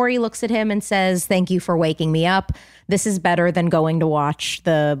 but Corey looks at him and says, "Thank you for waking me up. This is better than going to watch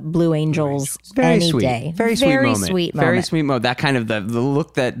the Blue Angels any day." Very sweet moment. Very sweet moment. That kind of the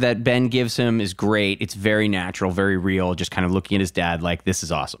look that Ben gives him is great. It's very natural, very real. Just kind of looking at his dad like, this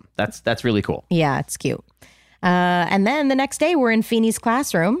is awesome. That's really cool. Yeah, it's cute. And then the next day, we're in Feeney's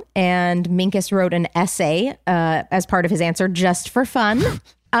classroom, and Minkus wrote an essay as part of his answer, just for fun.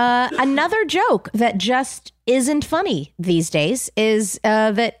 Another joke that just isn't funny these days is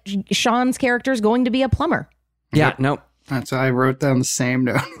that Sean's character is going to be a plumber. Yeah, nope. That's why I wrote down the same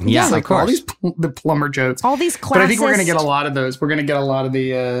note. Yeah, like all these the plumber jokes, all these classist. But I think we're going to get a lot of those. We're going to get a lot of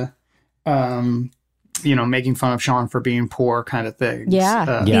the, making fun of Sean for being poor kind of things.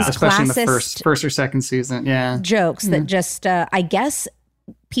 Yeah, especially in the first or second season. Yeah, jokes that just I guess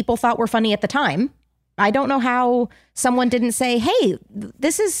people thought were funny at the time. I don't know how someone didn't say, "Hey,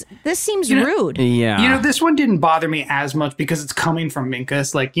 this seems rude." Yeah, this one didn't bother me as much because it's coming from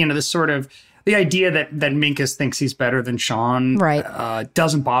Minkus. Like, this sort of the idea that Minkus thinks he's better than Sean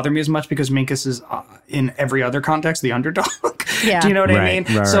doesn't bother me as much because Minkus is in every other context the underdog. Yeah. Do you know what I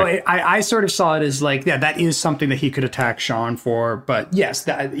mean? Right, so I sort of saw it as like, yeah, that is something that he could attack Sean for. But yes,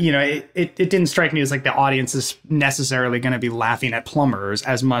 that, you know, it didn't strike me as like the audience is necessarily going to be laughing at plumbers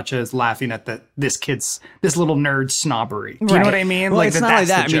as much as laughing at this little nerd snobbery. Do you know what I mean? Well, like it's not like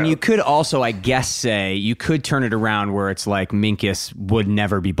that. I mean, you could also, I guess, say you could turn it around where it's like Minkus would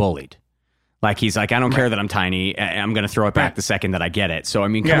never be bullied. Like he's like, I don't care that I'm tiny. I'm going to throw it back the second that I get it. So I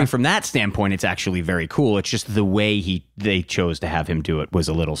mean, coming from that standpoint, it's actually very cool. It's just the way they chose to have him do it was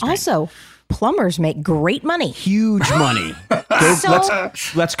a little strange. Also, plumbers make great money. Huge money.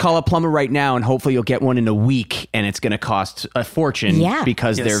 Let's call a plumber right now, and hopefully you'll get one in a week, and it's going to cost a fortune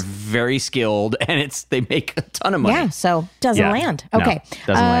because they're very skilled, and they make a ton of money. Yeah, so doesn't land. Okay. No,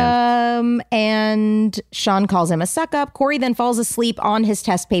 doesn't land. And Sean calls him a suck up. Corey then falls asleep on his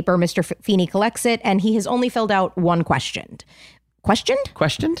test paper. Mr. Feeney collects it, and he has only filled out one question. Questioned?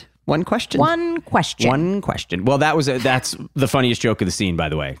 One question. Well, that's the funniest joke of the scene, by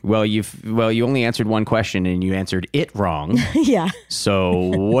the way. Well, you only answered one question and you answered it wrong. Yeah.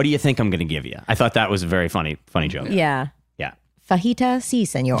 So what do you think I'm going to give you? I thought that was a very funny joke. Yeah. Yeah. Fajita, sí,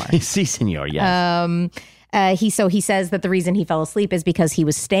 señor. Sí, señor. Yes. He says that the reason he fell asleep is because he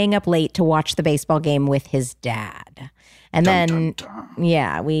was staying up late to watch the baseball game with his dad. And then,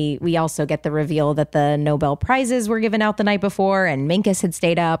 we also get the reveal that the Nobel Prizes were given out the night before, and Minkus had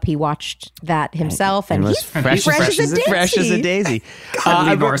stayed up. He watched that himself, and he's fresh as a daisy.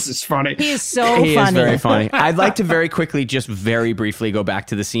 Lee Norris is funny. He is so funny. He is very funny. I'd like to very quickly, just very briefly, go back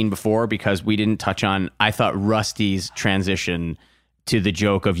to the scene before because we didn't touch on. I thought Rusty's transition to the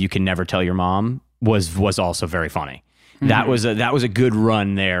joke of "you can never tell your mom" was also very funny. That was a good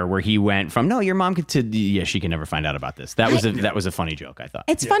run there where he went from no, your mom could to she can never find out about this. That was a funny joke, I thought.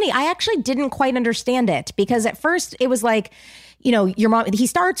 It's funny. I actually didn't quite understand it because at first it was like, you know, your mom. He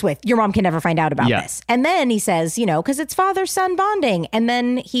starts with your mom can never find out about this, and then he says, you know, because it's father-son bonding, and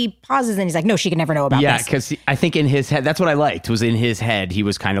then he pauses and he's like, no, she can never know about this. Yeah, because I think in his head, that's what I liked. Was in his head, he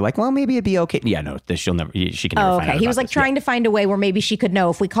was kind of like, well, maybe it'd be okay. Yeah, no, she can never find out. Okay, he was like trying to find a way where maybe she could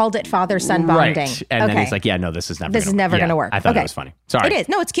know if we called it father-son bonding. Right, and then he's like, yeah, no, this is never going to work. I thought it was funny. Sorry, it is.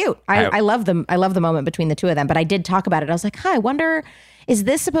 No, it's cute. I love them. I love the moment between the two of them. But I did talk about it. I was like, I wonder. Is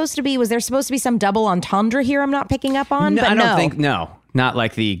this supposed to be? Was there supposed to be some double entendre here? I'm not picking up on. No, I don't think. No, not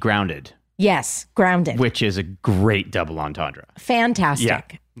like the Grounded. Yes, Grounded, which is a great double entendre.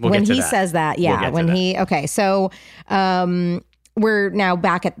 Fantastic. Yeah, when he says that. Yeah, Okay, so we're now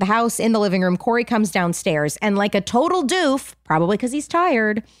back at the house in the living room. Corey comes downstairs and, like a total doof, probably because he's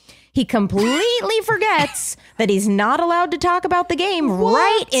tired, he completely forgets that he's not allowed to talk about the game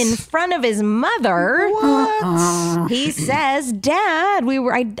right in front of his mother. What? He says, Dad,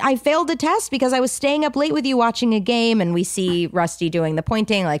 I failed a test because I was staying up late with you watching a game. And we see Rusty doing the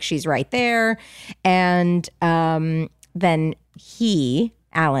pointing like she's right there. And then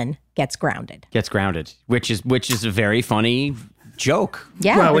Alan, gets grounded. Which is a very funny joke.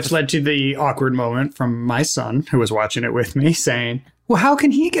 Yeah. Well, which led to the awkward moment from my son who was watching it with me saying, well, how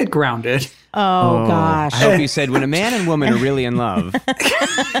can he get grounded? Oh, gosh. I hope you said when a man and woman are really in love.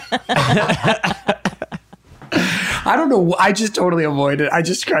 I don't know. I just totally avoided it. I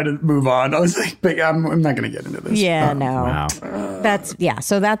just tried to move on. I was like, I'm not going to get into this. Yeah, no. Wow.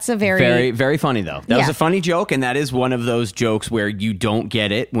 So that's a very... Very, very funny, though. That was a funny joke, and that is one of those jokes where you don't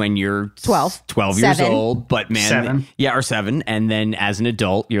get it when you're 12 years old. But man... 7. Yeah, or 7. And then as an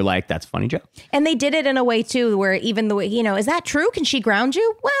adult, you're like, that's a funny joke. And they did it in a way, too, where even the way, you know, is that true? Can she ground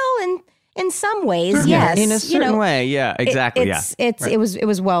you? Well, in some ways, yes. In a certain way, yeah, exactly. It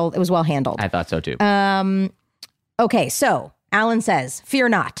was well handled. I thought so, too. Okay, so Alan says, fear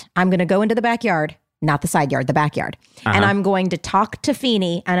not. I'm going to go into the backyard, not the side yard, the backyard. And I'm going to talk to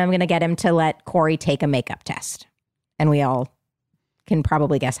Feeney, and I'm going to get him to let Corey take a makeup test. And we all can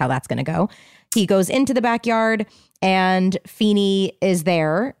probably guess how that's going to go. He goes into the backyard, and Feeney is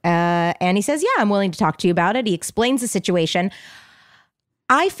there. And he says, yeah, I'm willing to talk to you about it. He explains the situation.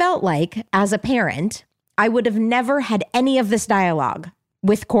 I felt like, as a parent, I would have never had any of this dialogue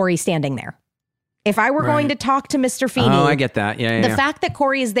with Corey standing there. If I were going to talk to Mr. Feeney... Oh, I get that. Yeah. The fact that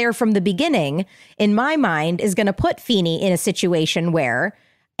Corey is there from the beginning, in my mind, is going to put Feeney in a situation where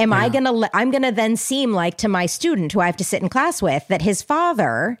I'm going to then seem like to my student who I have to sit in class with that his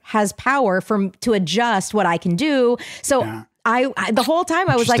father has power to adjust what I can do. So I the whole time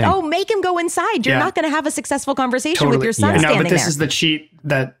I was like, oh, make him go inside. You're not going to have a successful conversation with your son standing there. No, but this is the cheat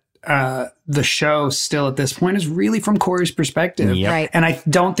that the show still at this point is really from Corey's perspective. Yep. Right. And I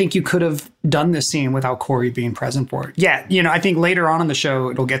don't think you could have done this scene without Corey being present for it. Yeah, I think later on in the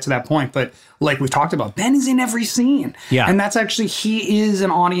show, it'll get to that point. But like we've talked about, Ben is in every scene. Yeah. And that's actually, he is an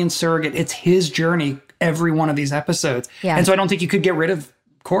audience surrogate. It's his journey, every one of these episodes. Yeah. And so I don't think you could get rid of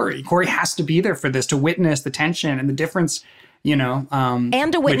Corey. Corey has to be there for this, to witness the tension and the difference,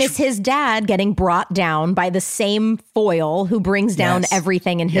 and to witness his dad getting brought down by the same foil who brings down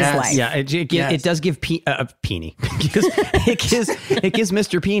everything in his life. Yeah, it does give Peony. it gives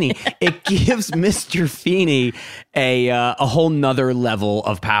Mr. Peony. It gives Mr. Feeney a whole nother level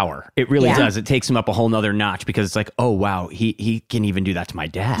of power. It really does. It takes him up a whole nother notch because it's like, oh wow, he can even do that to my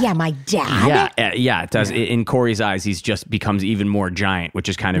dad. Yeah, my dad. Yeah, it does. Yeah. In Corey's eyes, he's just becomes even more giant, which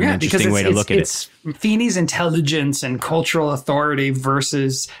is kind of an interesting way to look at it. It's Feeney's intelligence and cultural authority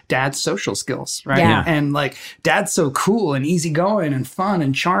versus dad's social skills, right? Yeah. And like dad's so cool and easygoing and fun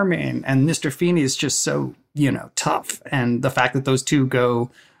and charming, and Mr. Feeney is just so tough. And the fact that those two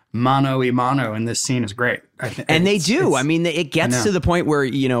go mano a mano in this scene is great. And they do. I mean, it gets to the point where,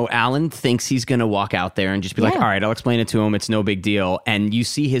 Alan thinks he's going to walk out there and just be like, all right, I'll explain it to him. It's no big deal. And you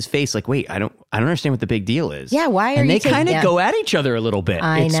see his face like, wait, I don't understand what the big deal is. Yeah, why are and you they kind of go at each other a little bit.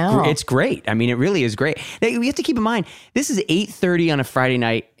 I know. It's great. I mean, it really is great. We have to keep in mind, this is 8:30 on a Friday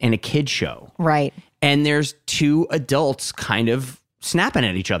night and a kid's show. Right. And there's two adults kind of snapping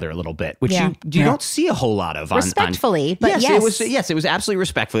at each other a little bit, which you don't see a whole lot of. Respectfully, but yes. It was absolutely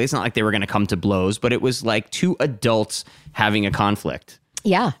respectfully. It's not like they were going to come to blows, but it was like two adults having a conflict.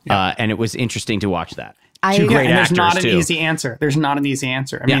 Yeah. And it was interesting to watch that. Two great actors, there's not an too. easy answer. There's not an easy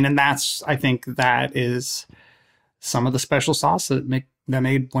answer. I mean, and I think that is some of the special sauce that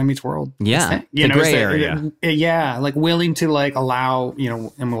made Boy Meets World. Yeah. The gray area. Yeah. Like willing to allow,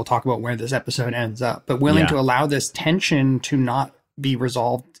 and we'll talk about where this episode ends up, but willing to allow this tension to not be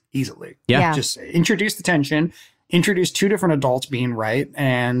resolved easily. Yeah. Just introduce the tension, introduce two different adults being right,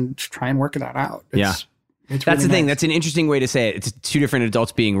 and try and work that out. It's That's really the thing. nice. That's an interesting way to say it. It's two different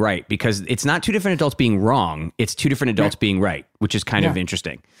adults being right, because it's not two different adults being wrong. It's two different adults being right, which is kind of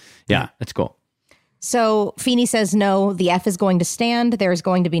interesting. Yeah, that's cool. So Feeney says, no, the F is going to stand. There's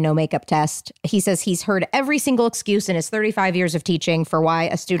going to be no makeup test. He says he's heard every single excuse in his 35 years of teaching for why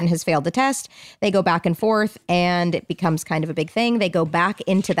a student has failed the test. They go back and forth, and it becomes kind of a big thing. They go back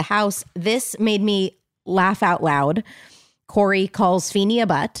into the house. This made me laugh out loud. Corey calls Feeney a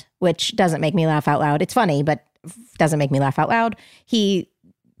butt, which doesn't make me laugh out loud. It's funny, but doesn't make me laugh out loud.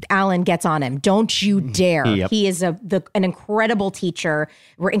 Alan gets on him. Don't you dare. Yep. He is an incredible teacher.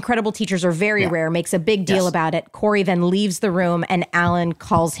 Incredible teachers are very rare, makes a big deal about it. Corey then leaves the room and Alan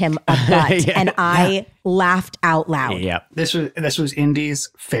calls him a butt. And I laughed out loud. Yeah. This was Indy's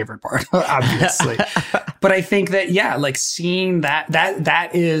favorite part, obviously. But I think that, seeing that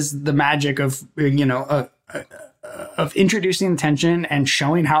is the magic of, of introducing tension and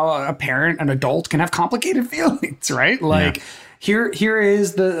showing how a parent, an adult, can have complicated feelings, right? Here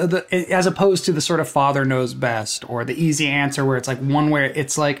is the as opposed to the sort of father knows best or the easy answer where it's like one where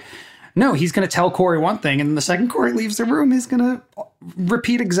it's like, no, he's going to tell Corey one thing, and the second Corey leaves the room, he's going to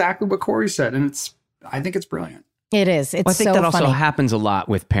repeat exactly what Corey said, and I think it's brilliant. It is. It's I think so that also funny. happens a lot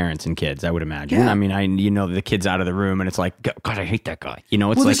with parents and kids, I would imagine. Yeah. I mean, the kid's out of the room and it's like, God, I hate that guy. It's well,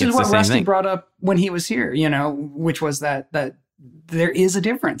 like this is it's what the same Rusty thing. brought up when he was here, which was that there is a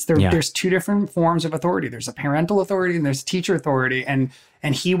difference. There's two different forms of authority. There's a parental authority and there's teacher authority, and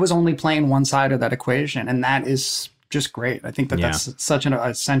he was only playing one side of that equation, and that is just great. I think that's such an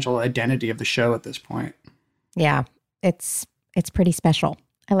essential identity of the show at this point. Yeah, it's pretty special.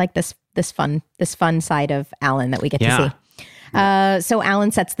 I like this fun side of Alan that we get to see. So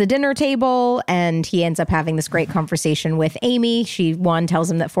Alan sets the dinner table, and he ends up having this great conversation with Amy. One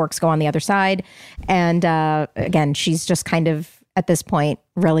tells him that forks go on the other side. And again, she's just kind of, at this point,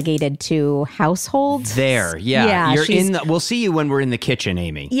 relegated to households. There, we'll see you when we're in the kitchen,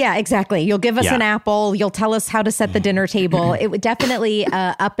 Amy. Yeah, exactly. You'll give us an apple. You'll tell us how to set the dinner table. It would definitely,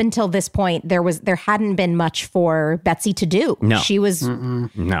 up until this point, there hadn't been much for Betsy to do. No. She was,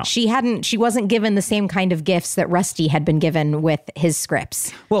 she wasn't given the same kind of gifts that Rusty had been given with his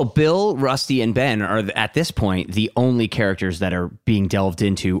scripts. Well, Bill, Rusty, and Ben are, at this point, the only characters that are being delved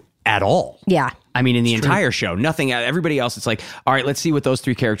into at all. Yeah. I mean, in the entire show, nothing, everybody else, it's like, all right, let's see what those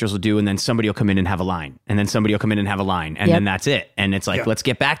three characters will do. And then somebody will come in and have a line. And then somebody will come in and have a line. And then that's it. And it's like, let's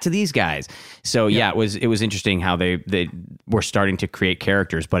get back to these guys. So it was interesting how they were starting to create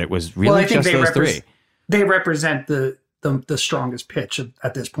characters, but it was really just those three. They represent the strongest pitch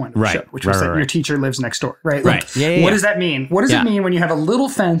at this point of the show, which was that your teacher lives next door, right? Like, what does that mean? What does it mean when you have a little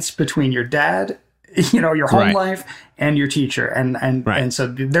fence between your dad, your home life, and your teacher, and so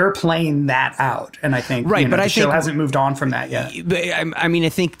they're playing that out, and I think but the show hasn't moved on from that yet. I mean, I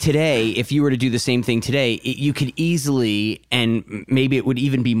think today, if you were to do the same thing today, you could easily, and maybe it would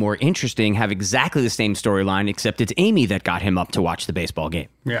even be more interesting, have exactly the same storyline, except it's Amy that got him up to watch the baseball game.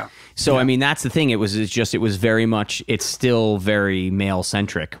 Yeah. So I mean, that's the thing. It was very much. It's still very male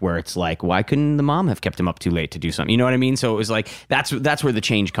centric, where it's like, why couldn't the mom have kept him up too late to do something? You know what I mean? So it was like that's where the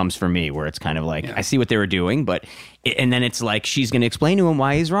change comes for me, where it's kind of like I see what they were doing, but. And then it's like she's going to explain to him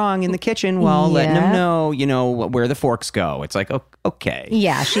why he's wrong in the kitchen while letting him know, where the forks go. It's like, okay.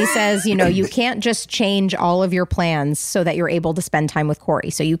 Yeah, she says, you can't just change all of your plans so that you're able to spend time with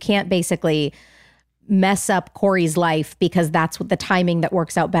Corey. So you can't basically mess up Corey's life because that's what the timing that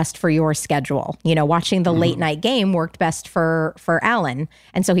works out best for your schedule. Watching the late night game worked best for Alan.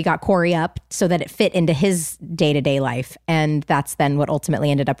 And so he got Corey up so that it fit into his day-to-day life. And that's then what ultimately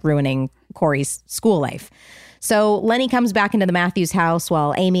ended up ruining Corey's school life. So Lenny comes back into the Matthews house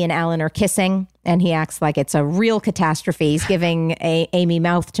while Amy and Alan are kissing, and he acts like it's a real catastrophe. He's giving Amy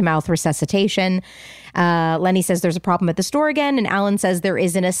mouth-to-mouth resuscitation. Lenny says there's a problem at the store again, and Alan says there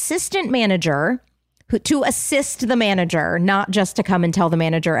is an assistant manager to assist the manager, not just to come and tell the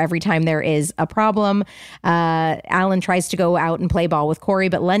manager every time there is a problem. Alan tries to go out and play ball with Corey,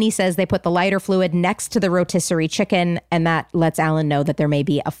 but Lenny says they put the lighter fluid next to the rotisserie chicken, and that lets Alan know that there may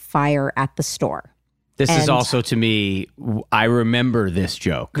be a fire at the store. This is also, to me, I remember this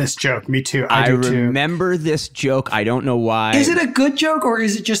joke. Me too. I remember this joke. I don't know why. Is it a good joke, or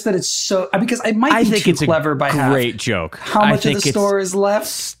is it just that it's so... Because I might be too clever by half. I think it's a great joke. How much of the store is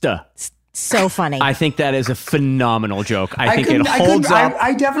left? So funny. I think that is a phenomenal joke. I think it holds up.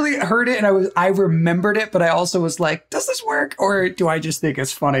 I definitely heard it, and I remembered it, but I also was like, does this work? Or do I just think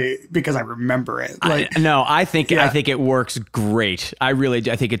it's funny because I remember it? I think it works great. I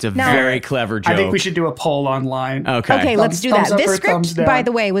think it's a very clever joke. I think we should do a poll online. Okay, let's do that. This script, by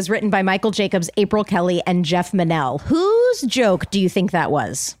the way, was written by Michael Jacobs, April Kelly, and Jeff Manel. Whose joke do you think that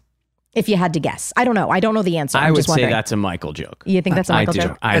was? If you had to guess. I don't know. I don't know the answer. I would say that's a Michael joke. You think that's a Michael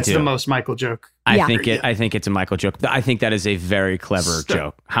joke? It's the most Michael joke. I think it's a Michael joke. I think that is a very clever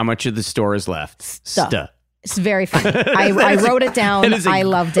joke. How much of the store is left? It's very funny. I wrote it down. I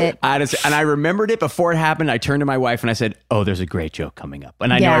loved it. And I remembered it before it happened. I turned to my wife and I said, oh, there's a great joke coming up.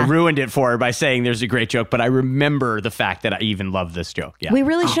 And I know I ruined it for her by saying there's a great joke, but I remember the fact that I even love this joke. Yeah. We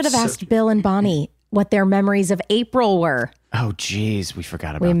really should have asked Bill and Bonnie what their memories of April were. Oh, geez. We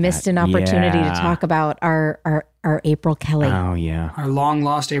forgot about that. We missed an opportunity to talk about our April Kelly. Oh, yeah. Our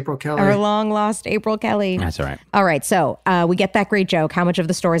long-lost April Kelly. That's all right. All right. So we get that great joke. How much of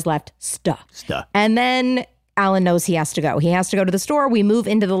the store is left? Stuff. And then Alan knows he has to go. He has to go to the store. We move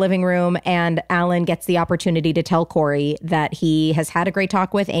into the living room, and Alan gets the opportunity to tell Corey that he has had a great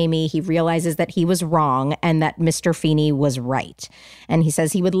talk with Amy. He realizes that he was wrong and that Mr. Feeney was right. And he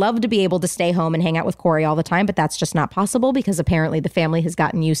says he would love to be able to stay home and hang out with Corey all the time, but that's just not possible because apparently the family has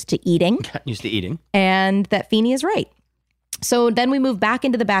gotten used to eating. And that Feeney is right. So then we move back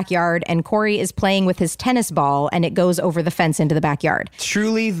into the backyard, and Corey is playing with his tennis ball, and it goes over the fence into the backyard.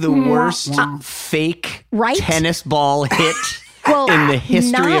 Truly the worst fake tennis ball hit in the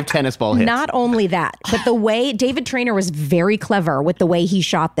history of tennis ball hits. Not only that, but the way David Traynor was very clever with the way he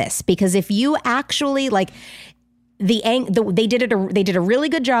shot this, because if you actually they did a really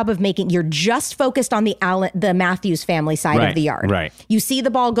good job of making, you're just focused on the Matthews family side of the yard. Right. You see the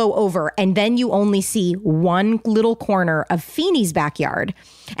ball go over, and then you only see one little corner of Feeney's backyard,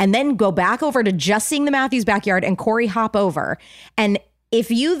 and then go back over to just seeing the Matthews backyard and Corey hop over. And if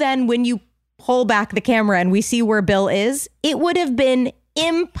you then, when you pull back the camera and we see where Bill is, it would have been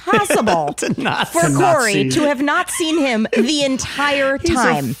impossible for Corey to have not seen him the entire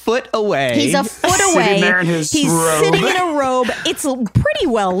time. He's a foot away. Sitting there in his robe. Sitting in a robe. It's pretty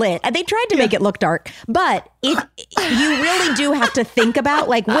well lit. They tried to make it look dark, but you really do have to think about,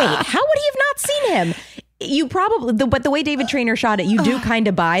 wait, how would he have not seen him? You probably, but the way David Traynor shot it, you do kind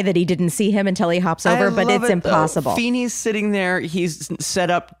of buy that he didn't see him until he hops over, but it's impossible. Feeney's sitting there. He's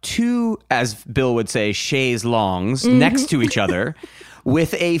set up two, as Bill would say, chaise longues next to each other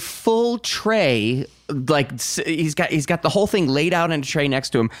with a full tray. He's got the whole thing laid out in a tray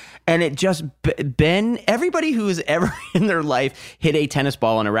next to him, and it just everybody who has ever in their life hit a tennis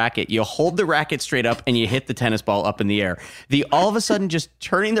ball on a racket, you hold the racket straight up and you hit the tennis ball up in the air. All of a sudden just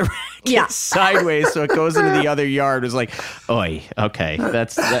turning the racket sideways so it goes into the other yard was like, oi, okay,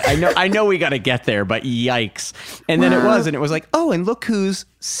 I know we got to get there, but yikes. And then it was like, oh, and look who's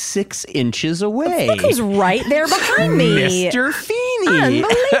 6 inches away. Look who's right there behind me. Mr. Feeney.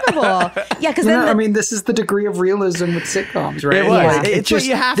 Unbelievable. Yeah, because then the this is the degree of realism with sitcoms, right? It was. It's what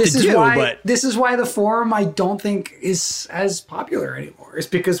you have to do. But this is why the form I don't think is as popular anymore. It's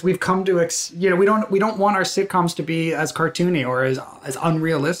because we've come to we don't want our sitcoms to be as cartoony or as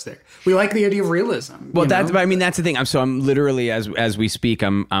unrealistic. We like the idea of realism. Well, that's the thing. I'm literally as we speak,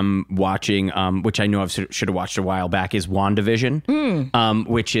 I'm watching, which I know I should have watched a while back, is WandaVision,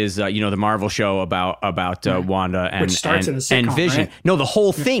 which is the Marvel show about Wanda and which starts in a sitcom, and Vision. Right? No, the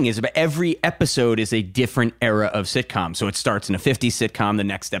whole thing is about every episode is a different era of sitcom. So it starts in a 50s sitcom, the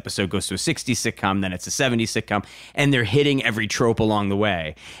next episode goes to a 60s sitcom, then it's a 70s sitcom, and they're hitting every trope along the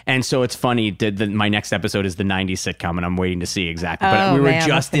way. And so it's funny that my next episode is the 90s sitcom, and I'm waiting to see exactly. But we were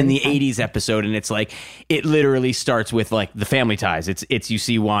just in the 80s episode, and it's like it literally starts with like the family ties. It's you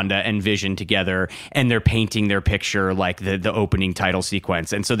see Wanda and Vision together, and they're painting their picture like the opening title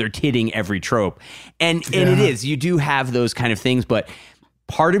sequence, and so they're hitting every trope. And it is, you do have those kind of things, but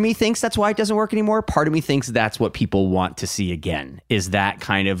part of me thinks that's why it doesn't work anymore. Part of me thinks that's what people want to see again, is that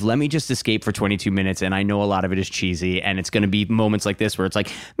kind of, let me just escape for 22 minutes. And I know a lot of it is cheesy, and it's going to be moments like this where it's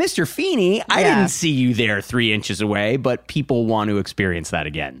like, Mr. Feeney, I didn't see you there 3 inches away, but people want to experience that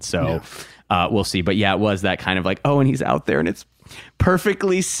again. So we'll see. But yeah, it was that kind of like, oh, and he's out there and it's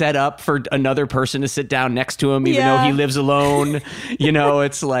perfectly set up for another person to sit down next to him, even though he lives alone.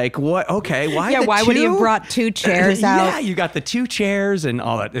 It's like, what? Okay, why? Yeah, why would he have brought 2 chairs out? Yeah, you got the 2 chairs and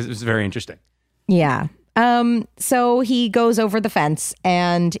all that. It was very interesting. Yeah. So he goes over the fence,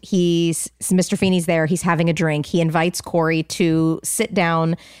 and Mr. Feeney's there. He's having a drink. He invites Corey to sit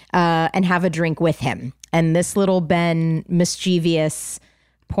down and have a drink with him. And this little Ben, mischievous,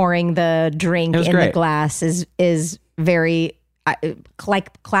 pouring the drink in the glass is very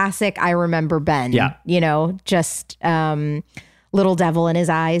like classic I remember Ben. Yeah. Just little devil in his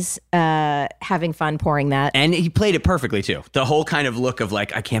eyes, having fun pouring that. And he played it perfectly too. The whole kind of look of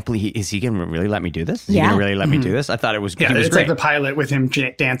like, I can't believe, is he going to really let me do this? Is he going to really let me do this? I thought it was, he was great. Like the pilot with him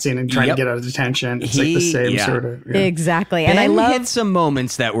dancing and trying to get out of detention. It's like the same sort of. Yeah. Exactly. And I hit some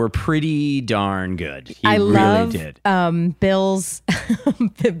moments that were pretty darn good. He love, really did.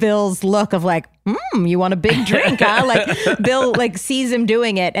 Bill's look of like, you want a big drink, huh? Like Bill like sees him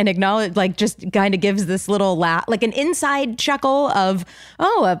doing it and acknowledge, like just kind of gives this little laugh, like an inside chuckle of,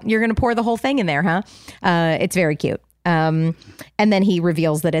 you're going to pour the whole thing in there, huh? It's very cute. And then he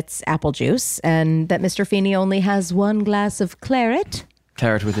reveals that it's apple juice and that Mr. Feeney only has 1 glass of claret.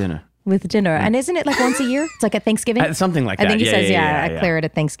 Claret with dinner. With dinner. And isn't it like once a year? It's like at Thanksgiving? Something like that. I think he says, claret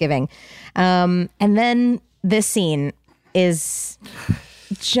at Thanksgiving. And then this scene is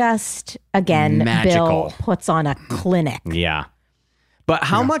just, again, magical. Bill puts on a clinic. Yeah. But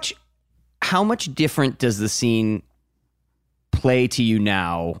how much different does the scene play to you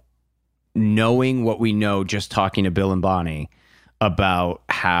now, knowing what we know just talking to Bill and Bonnie about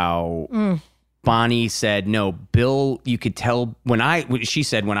how Bonnie said, no, Bill, you could tell she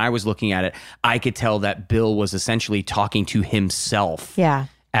said when I was looking at it, I could tell that Bill was essentially talking to himself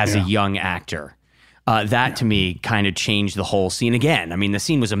as a young actor. That to me kind of changed the whole scene again. I mean, the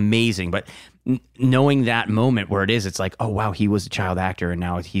scene was amazing, but knowing that moment where it is, it's like, oh wow, he was a child actor, and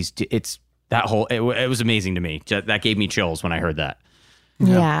now it was amazing to me. That gave me chills when I heard that.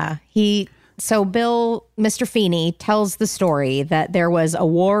 Yeah. So Bill, Mr. Feeney, tells the story that there was a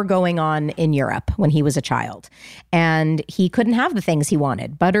war going on in Europe when he was a child, and he couldn't have the things he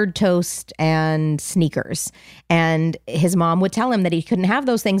wanted, buttered toast and sneakers. And his mom would tell him that he couldn't have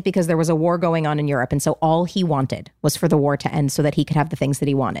those things because there was a war going on in Europe. And so all he wanted was for the war to end so that he could have the things that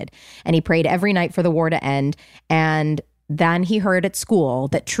he wanted. And he prayed every night for the war to end. And then he heard at school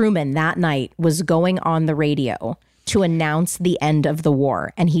that Truman that night was going on the radio to announce the end of the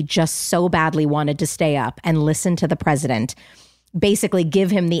war. And he just so badly wanted to stay up and listen to the president basically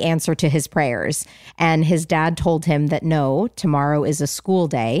give him the answer to his prayers. And his dad told him that, no, tomorrow is a school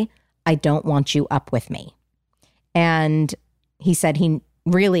day. I don't want you up with me. And he said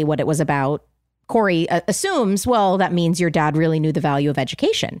what it was about. Corey assumes, well, that means your dad really knew the value of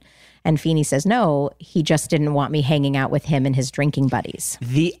education. And Feeney says, no, he just didn't want me hanging out with him and his drinking buddies.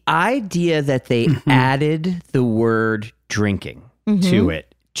 The idea that they added the word drinking to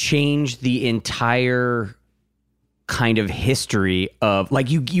it changed the entire kind of history of,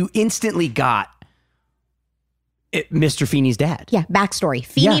 like, you instantly got Mr. Feeney's dad. Yeah, backstory.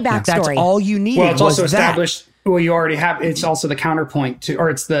 Feeney backstory. That's all you needed. Well, it's also established. Well, you already have. It's also the counterpoint to, or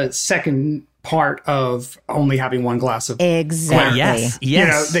it's the second part of only having 1 glass of exactly.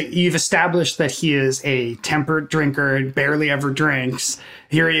 Yes. That you've established that he is a temperate drinker and barely ever drinks.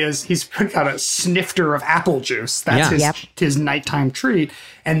 Here he is. He's got a snifter of apple juice. That's his nighttime treat.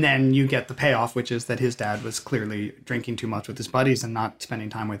 And then you get the payoff, which is that his dad was clearly drinking too much with his buddies and not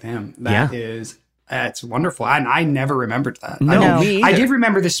spending time with him. That is It's wonderful. And I never remembered that. No, me either. I did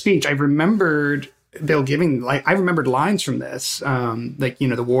remember the speech. I remembered Bill giving, I remembered lines from this,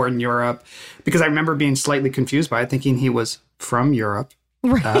 the war in Europe, because I remember being slightly confused by it, thinking he was from Europe.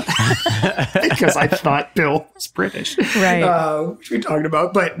 Right. Because I thought Bill was British. Right. Which we're talking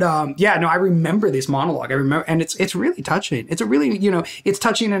about. But I remember this monologue. I remember, and it's really touching. It's a really, it's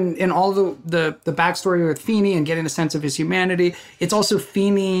touching in all the backstory with Feeney and getting a sense of his humanity. It's also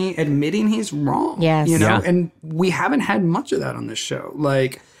Feeney admitting he's wrong. Yes. And we haven't had much of that on this show.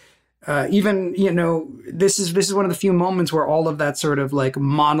 Like, even, this is one of the few moments where all of that sort of like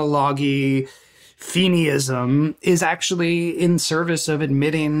monologue-y Feeneyism is actually in service of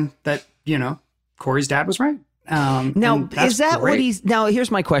admitting that, Corey's dad was right. Now, is that great. what he's... Now,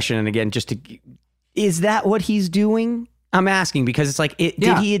 here's my question, and again, is that what he's doing? I'm asking because it's like,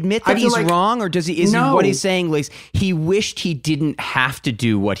 did he admit that he's wrong, or is he what he's saying? Like, he wished he didn't have to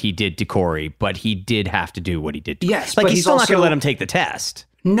do what he did to Corey, but he did have to do what he did to Yes, like, but he's still not going to let him take the test.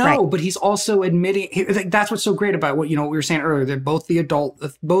 No, Right. but he's also admitting that's what's so great about what we were saying earlier, that both the adult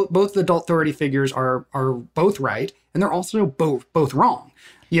authority figures are both right, and they're also both wrong.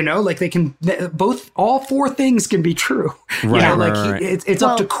 Like they can all four things can be true. Right, it's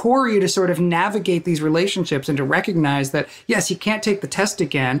up to Corey to sort of navigate these relationships and to recognize that yes, he can't take the test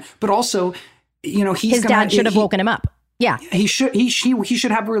again, but also his dad should have woken him up. Yeah, he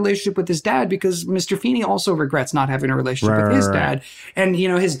should have a relationship with his dad, because Mr. Feeney also regrets not having a relationship with his dad. And,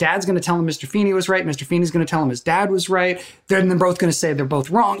 his dad's going to tell him Mr. Feeney was right. Mr. Feeney's going to tell him his dad was right. Then they're both going to say they're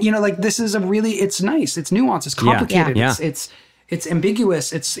both wrong. This is it's nice. It's nuanced. It's complicated. Yeah. It's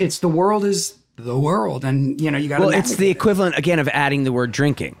ambiguous. It's the world is the world. And, you got to it's the equivalent, again, of adding the word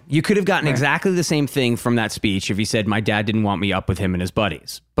drinking. You could have gotten exactly the same thing from that speech if he said, my dad didn't want me up with him and his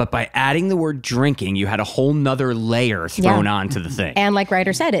buddies. But by adding the word drinking, you had a whole nother layer thrown onto the thing. And like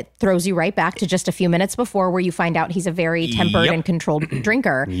Ryder said, it throws you right back to just a few minutes before, where you find out he's a very tempered and controlled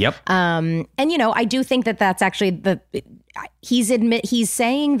drinker. Yep. And, I do think that that's actually he's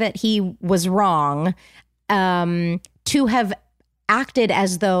saying that he was wrong to have acted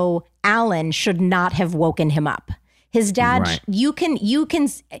as though Alan should not have woken him up. His dad,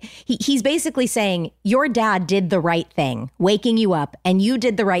 he's basically saying your dad did the right thing, waking you up, and you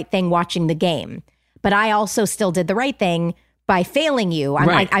did the right thing watching the game. But I also still did the right thing by failing you.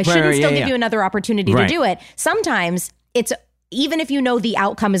 I shouldn't still give you another opportunity to do it. Sometimes it's, even if you know the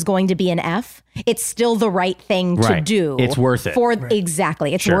outcome is going to be an F, it's still the right thing to do. It's worth it.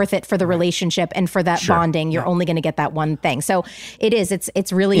 Exactly. It's worth it for the relationship and for that bonding. You're only going to get that one thing. So it is.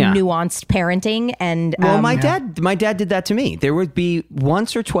 It's really nuanced parenting. And my dad did that to me. There would be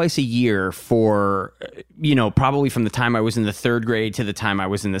once or twice a year for, probably from the time I was in the 3rd grade to the time I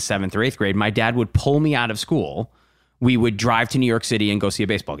was in the 7th or 8th grade, my dad would pull me out of school. We would drive to New York City and go see a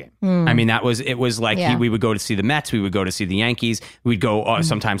baseball game. I mean, it was like we would go to see the Mets. We would go to see the Yankees. We'd go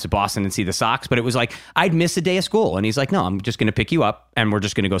sometimes to Boston and see the Sox. But it was like, I'd miss a day of school. And he's like, no, I'm just going to pick you up and we're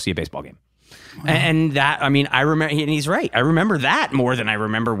just going to go see a baseball game. Wow. And that, I mean, I remember, and he's right. I remember that more than I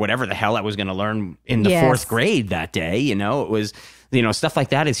remember whatever the hell I was going to learn in the 4th grade that day. It was, stuff like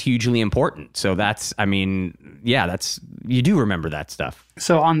that is hugely important. So that's, you do remember that stuff.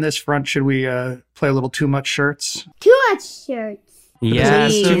 So on this front, should we play a little Too Much Shirts? Too much shirts.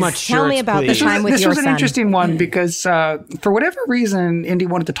 Yes, Too Much Shirts. Tell me about the time with your son. This was an interesting one because for whatever reason, Indy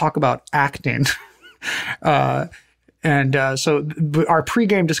wanted to talk about acting. And so our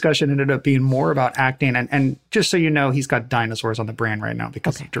pregame discussion ended up being more about acting. And just so you know, he's got dinosaurs on the brain right now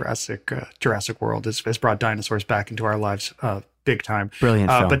because Jurassic World has brought dinosaurs back into our lives big time. Brilliant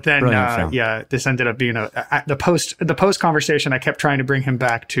film. But then, this ended up being the post conversation. I kept trying to bring him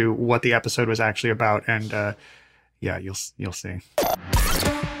back to what the episode was actually about. And you'll see.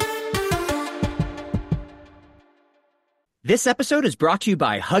 This episode is brought to you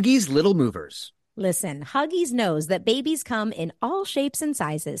by Huggies Little Movers. Listen, Huggies knows that babies come in all shapes and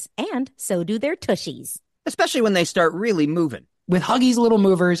sizes, and so do their tushies. Especially when they start really moving. With Huggies Little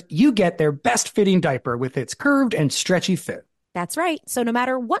Movers, you get their best fitting diaper with its curved and stretchy fit. That's right. So no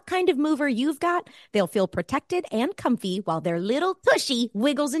matter what kind of mover you've got, they'll feel protected and comfy while their little tushy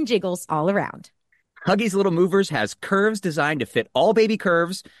wiggles and jiggles all around. Huggies Little Movers has curves designed to fit all baby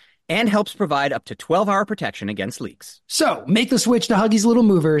curves and helps provide up to 12-hour protection against leaks. So make the switch to Huggies Little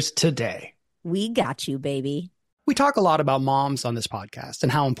Movers today. We got you, baby. We talk a lot about moms on this podcast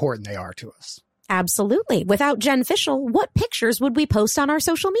and how important they are to us. Absolutely. Without Jen Fishel, what pictures would we post on our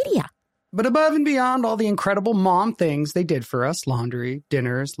social media? But above and beyond all the incredible mom things they did for us, laundry,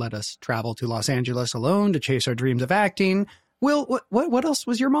 dinners, let us travel to Los Angeles alone to chase our dreams of acting. Will, what else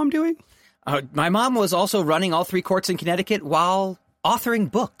was your mom doing? My mom was also running all 3 courts in Connecticut while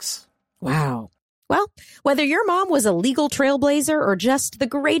authoring books. Wow. Well, whether your mom was a legal trailblazer or just the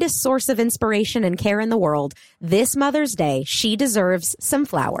greatest source of inspiration and care in the world, this Mother's Day, she deserves some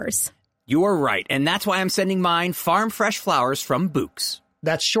flowers. You're right, and that's why I'm sending mine farm fresh flowers from Bouqs.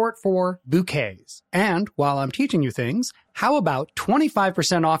 That's short for bouquets. And while I'm teaching you things, how about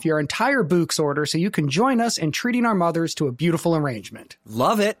 25% off your entire Bouqs order so you can join us in treating our mothers to a beautiful arrangement?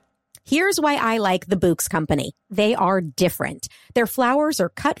 Love it. Here's why I like the Bouqs Company. They are different. Their flowers are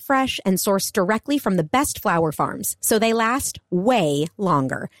cut fresh and sourced directly from the best flower farms, so they last way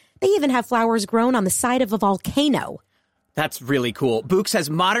longer. They even have flowers grown on the side of a volcano. That's really cool. Bouqs has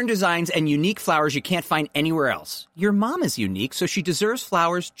modern designs and unique flowers you can't find anywhere else. Your mom is unique, so she deserves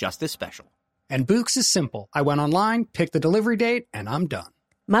flowers just as special. And Bouqs is simple. I went online, picked the delivery date, and I'm done.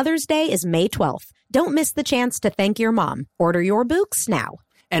 Mother's Day is May 12th. Don't miss the chance to thank your mom. Order your Bouqs now.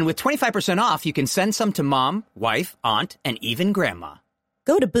 And with 25% off, you can send some to mom, wife, aunt, and even grandma.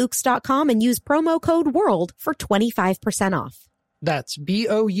 Go to Bouqs.com and use promo code WORLD for 25% off. That's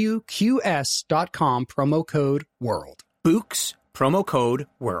BOUQS.com, promo code WORLD. Bouqs, promo code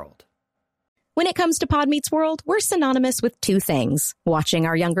WORLD. When it comes to Pod Meets World, we're synonymous with two things: watching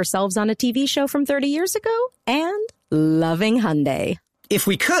our younger selves on a TV show from 30 years ago and loving Hyundai. If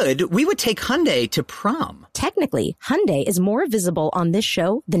we could, we would take Hyundai to prom. Technically, Hyundai is more visible on this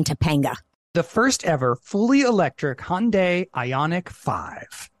show than Topanga. The first ever fully electric Hyundai Ioniq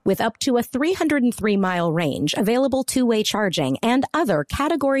 5. With up to a 303-mile range, available two-way charging, and other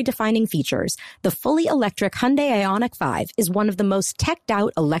category-defining features, the fully electric Hyundai Ioniq 5 is one of the most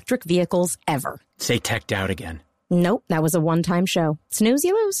teched-out electric vehicles ever. Say teched out again. Nope, that was a one-time show. Snooze,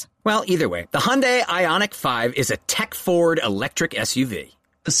 you lose. Well, either way, the Hyundai Ioniq 5 is a tech-forward electric SUV.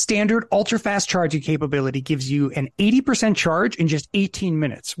 The standard ultra-fast charging capability gives you an 80% charge in just 18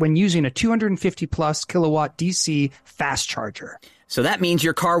 minutes when using a 250-plus kilowatt DC fast charger. So that means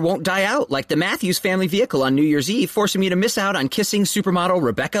your car won't die out like the Matthews family vehicle on New Year's Eve, forcing me to miss out on kissing supermodel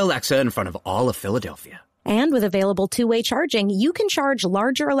Rebecca Alexa in front of all of Philadelphia. And with available two-way charging, you can charge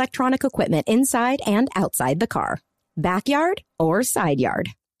larger electronic equipment inside and outside the car. Backyard or side yard.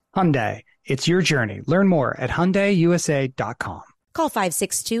 Hyundai, it's your journey. Learn more at HyundaiUSA.com. Call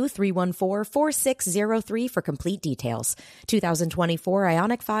 562-314-4603 for complete details. 2024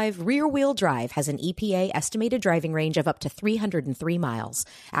 Ioniq 5 rear-wheel drive has an EPA estimated driving range of up to 303 miles.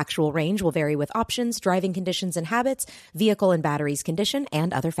 Actual range will vary with options, driving conditions and habits, vehicle and batteries condition,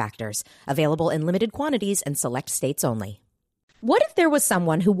 and other factors. Available in limited quantities and select states only. What if there was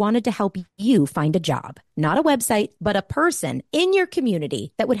someone who wanted to help you find a job? Not a website, but a person in your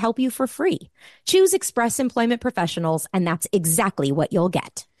community that would help you for free. Choose Express Employment Professionals, and that's exactly what you'll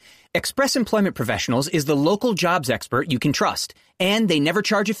get. Express Employment Professionals is the local jobs expert you can trust, and they never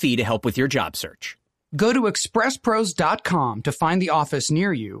charge a fee to help with your job search. Go to expresspros.com to find the office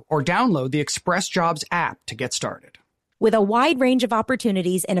near you or download the Express Jobs app to get started. With a wide range of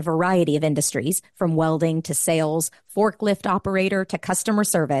opportunities in a variety of industries, from welding to sales, forklift operator to customer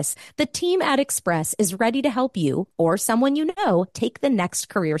service, the team at Express is ready to help you or someone you know take the next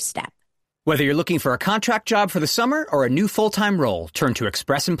career step. Whether you're looking for a contract job for the summer or a new full-time role, turn to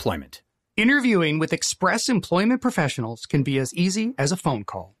Express Employment. Interviewing with Express Employment Professionals can be as easy as a phone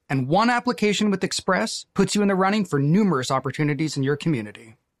call, and one application with Express puts you in the running for numerous opportunities in your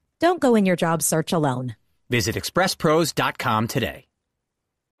community. Don't go in your job search alone. Visit expresspros.com today.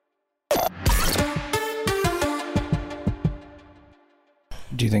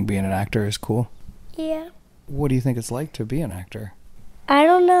 Do you think being an actor is cool? Yeah. What do you think it's like to be an actor? I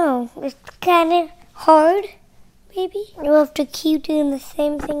don't know. It's kind of hard, maybe. You have to keep doing the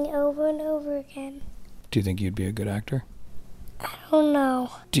same thing over and over again. Do you think you'd be a good actor? I don't know.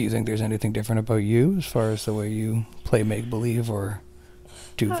 Do you think there's anything different about you as far as the way you play make-believe or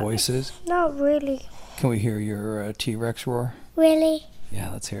do voices? Not really. Can we hear your T-Rex roar? Really? Yeah,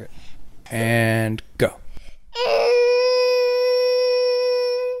 let's hear it. And go.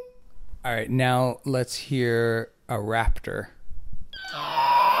 All right, now let's hear a raptor.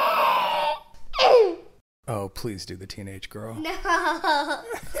 Oh, please do the teenage girl. No.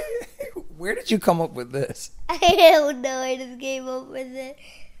 Where did you come up with this? I don't know. I just came up with it.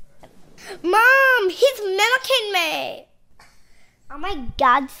 Mom, he's mimicking me. Oh my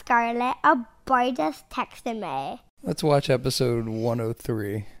God, Scarlett, a boy just texted me. Let's watch episode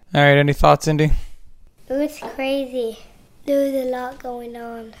 103. All right, any thoughts, Indy? It was crazy. There was a lot going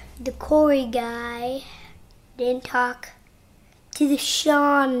on. The Corey guy didn't talk to the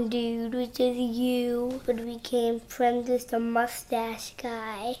Sean dude, which is you, but we became friends with the mustache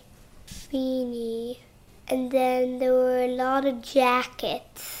guy, Feeny. And then there were a lot of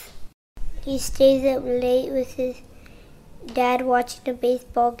jackets. He stays up late with his Dad watching a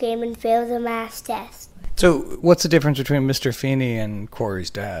baseball game and fails a math test. So, what's the difference between Mr. Feeney and Corey's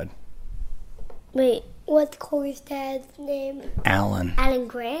dad? Wait, what's Corey's dad's name? Alan. Alan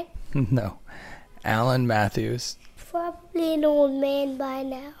Grant? No. Alan Matthews. Probably an old man by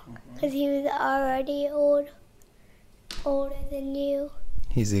now, because he was already older than you.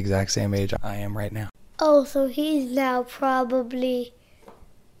 He's the exact same age I am right now. Oh, so he's now probably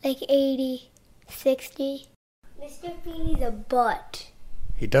like 80, 60. Mr. Feeney's a butt.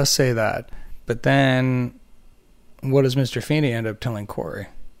 He does say that. But then, what does Mr. Feeney end up telling Corey?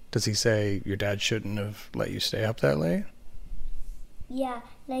 Does he say, your dad shouldn't have let you stay up that late? Yeah,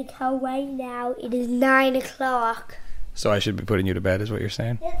 like how right now it is 9 o'clock. So I should be putting you to bed, is what you're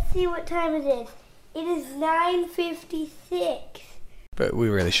saying? Let's see what time it is. It is 9:56. But we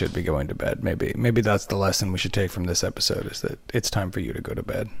really should be going to bed. Maybe that's the lesson we should take from this episode, is that it's time for you to go to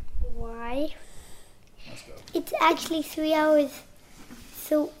bed. Why? It's actually 3 hours.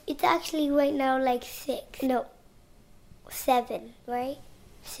 So it's actually right now like 6. No, 7, right?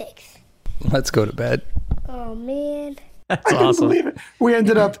 6. Let's go to bed. Oh, man. That's I couldn't awesome. believe it. We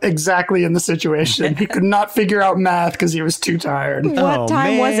ended up exactly in the situation. He could not figure out math because he was too tired. What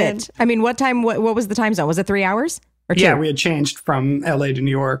time was it? I mean, what was the time zone? Was it 3 hours? Or 2? Yeah, we had changed from LA to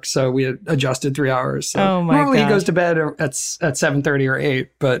New York, so we had adjusted 3 hours. So Oh my normally gosh. he goes to bed at 7:30 or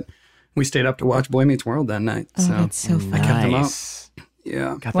 8, but we stayed up to watch Boy Meets World that night. Oh, So that's so I kept him up. Nice.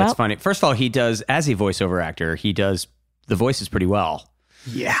 Yeah. God, Well- that's funny. First of all, he does, as a voiceover actor, he does the voices pretty well.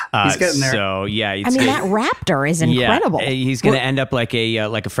 Yeah, he's getting there. So yeah, I mean, that raptor is incredible. Yeah, he's going to end up like a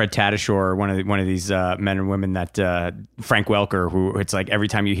Fred Tatasciore, or one of these men and women that Frank Welker, who it's like every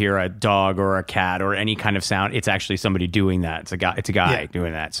time you hear a dog or a cat or any kind of sound, it's actually somebody doing that. It's a guy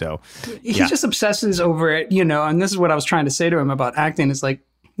doing that. So He just obsesses over it, and this is what I was trying to say to him about acting. Is like,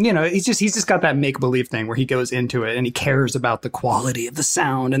 he's just got that make believe thing where he goes into it and he cares about the quality of the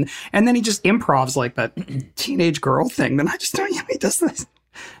sound, and then he just improvs like that teenage girl thing. Then I just don't. He does this.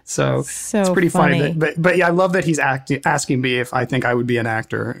 So it's pretty funny. But yeah, I love that he's asking me if I think I would be an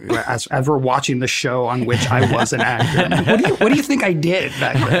actor as we're watching the show on which I was an actor. What do you think I did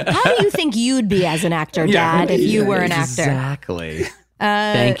back then? How do you think you'd be as an actor, Dad, if you were an actor? Exactly.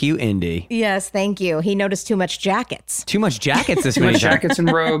 Thank you, Indy. Yes, thank you. He noticed too much jackets. Too much jackets this Too much week. jackets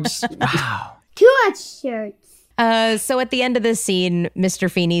and robes. Wow. Too much shirts. So at the end of this scene, Mr.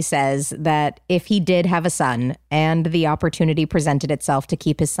 Feeney says that if he did have a son and the opportunity presented itself to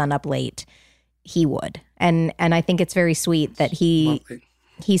keep his son up late, he would. And I think it's very sweet that he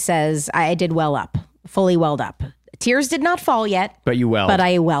says, I did well up, fully welled up. Tears did not fall yet. But you welled. But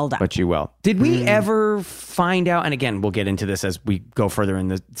I welled up. But you will. Did we ever find out, and again, we'll get into this as we go further in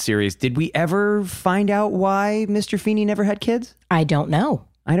the series, did we ever find out why Mr. Feeney never had kids? I don't know.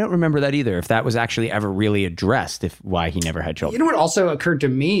 I don't remember that either, if that was actually ever really addressed, why he never had children. You know what also occurred to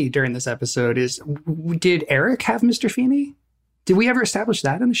me during this episode is, did Eric have Mr. Feeney? Did we ever establish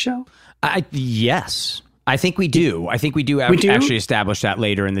that in the show? Yes. I think we do. Actually establish that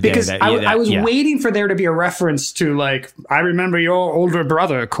later in the because day. I was waiting for there to be a reference to, like, I remember your older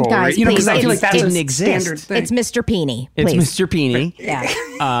brother, Corey. Guys, because I feel like that's didn't a exist. standard thing. It's Mr. Peeny. It's Please. Mr. Peeny. Yeah.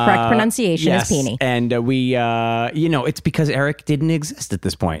 Correct pronunciation is Peeny. And it's because Eric didn't exist at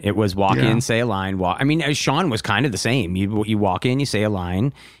this point. It was walk in, say a line, walk. I mean, Sean was kind of the same. You walk in, you say a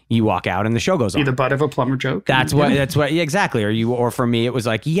line, you walk out, and the show goes on. Be the butt of a plumber joke. That's what. Yeah, exactly. Or for me, it was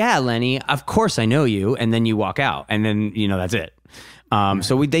like, yeah, Lenny, of course I know you, and then you walk out, and then that's it.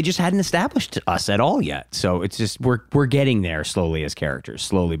 So they just hadn't established us at all yet. So it's just we're getting there slowly as characters,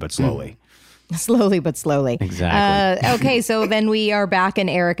 slowly but slowly. Slowly but slowly. Exactly. Okay, so then we are back in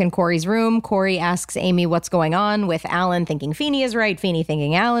Eric and Corey's room. Corey asks Amy what's going on, with Alan thinking Feeney is right, Feeney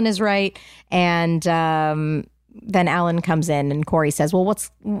thinking Alan is right. And then Alan comes in and Corey says, well,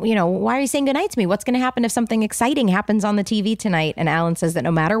 why are you saying goodnight to me? What's going to happen if something exciting happens on the TV tonight? And Alan says that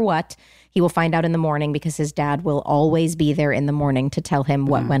no matter what, he will find out in the morning because his dad will always be there in the morning to tell him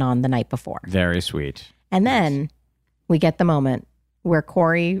what went on the night before. Very sweet. And then we get the moment where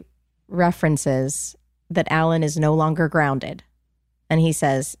Corey references that Alan is no longer grounded. And he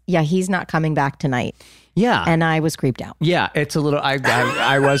says, yeah, he's not coming back tonight. Yeah. And I was creeped out. Yeah, it's a little,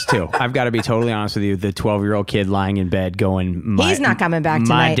 I was too. I've got to be totally honest with you. The 12-year-old kid lying in bed going, he's not coming back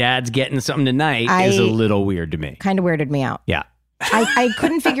tonight. My dad's getting something tonight is a little weird to me. Kind of weirded me out. Yeah. I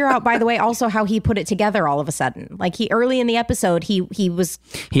couldn't figure out, by the way, also how he put it together all of a sudden. Like early in the episode, he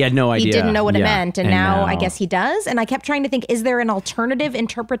had no idea. He didn't know what it meant. And now I guess he does. And I kept trying to think, is there an alternative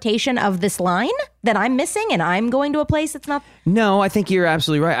interpretation of this line that I'm missing and I'm going to a place that's not? No, I think you're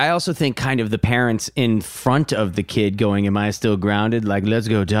absolutely right. I also think kind of the parents in front of the kid going, am I still grounded? Like, let's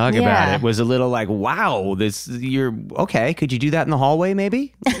go talk about it, was a little like, wow, you're okay. Could you do that in the hallway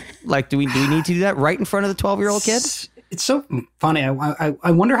maybe? Like, do we need to do that right in front of the 12-year-old kid? It's so funny.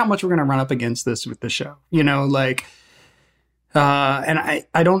 I wonder how much we're going to run up against this with the show. You know, like, and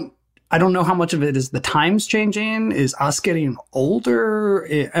I don't know how much of it is the times changing, is us getting older,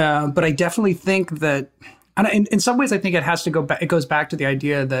 but I definitely think that, and in some ways, I think it has to go back. It goes back to the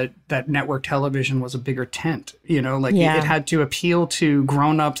idea that network television was a bigger tent. You know, like it had to appeal to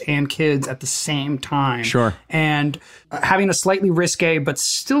grown-ups and kids at the same time. Sure. And having a slightly risque but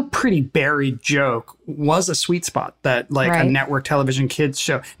still pretty buried joke was a sweet spot that a network television kids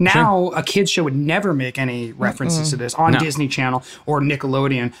show. Now a kids show would never make any references to this on Disney Channel or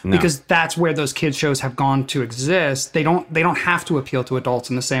Nickelodeon because that's where those kids shows have gone to exist. They don't have to appeal to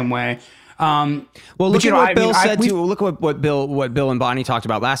adults in the same way. Well, look at what Bill said too. Look at what Bill and Bonnie talked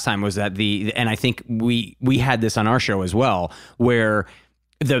about last time was that and I think we had this on our show as well, where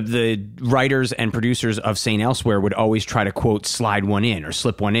the writers and producers of St. Elsewhere would always try to quote slide one in or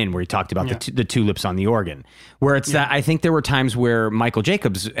slip one in, where he talked about the tulips on the organ, where it's that I think there were times where Michael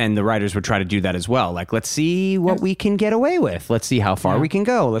Jacobs and the writers would try to do that as well. Like, let's see what we can get away with. Let's see how far we can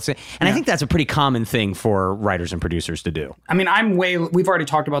go. Let's see. And I think that's a pretty common thing for writers and producers to do. I mean, we've already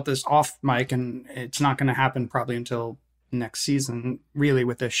talked about this off mic, and it's not going to happen probably until next season, really,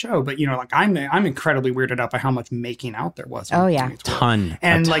 with this show. But like I'm incredibly weirded out by how much making out there was. Oh yeah, ton.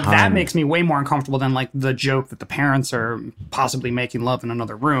 And like that makes me way more uncomfortable than like the joke that the parents are possibly making love in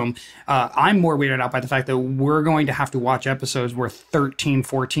another room. I'm more weirded out by the fact that we're going to have to watch episodes where 13,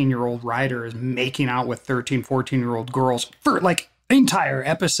 14-year-old writers making out with 13, 14-year-old girls for like entire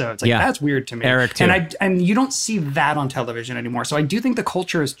episodes. Like that's weird to me. Eric too. And you don't see that on television anymore. So I do think the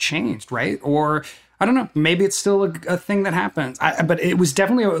culture has changed, right? Or I don't know. Maybe it's still a thing that happens. But it was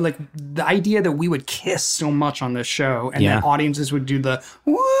definitely like the idea that we would kiss so much on this show, and that audiences would do the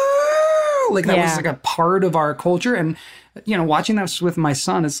woo, like that was like a part of our culture. And watching this with my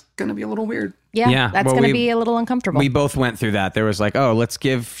son is going to be a little weird. Yeah, that's going to be a little uncomfortable. We both went through that. There was like, oh, let's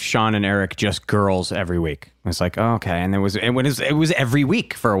give Sean and Eric just girls every week. It's like, oh, okay, and it was every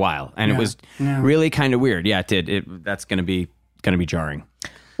week for a while, and it was really kind of weird. Yeah, it did. That's going to be jarring.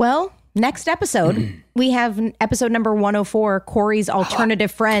 Well. Next episode, we have episode number 104, Corey's Alternative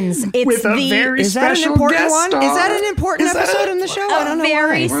Friends. It's with a very special guest star. Is that an important episode in the show? I don't know. A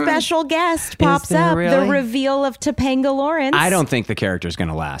very special guest pops up. Really? The reveal of Topanga Lawrence. I don't think the character is going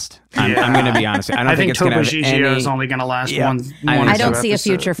to last. I'm going to be honest. I don't think it's going to have any. Is only going to last one. I don't see a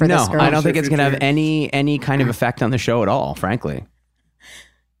future for this girl. No, I don't think it's going to have any kind of effect on the show at all, frankly.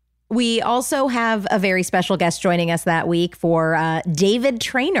 We also have a very special guest joining us that week for David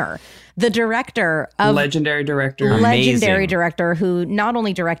Traynor, the director of legendary director who not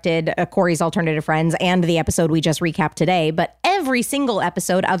only directed Corey's Alternative Friends and the episode we just recapped today, but every single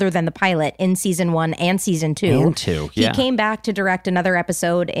episode other than the pilot in season 1 and season 2. He came back to direct another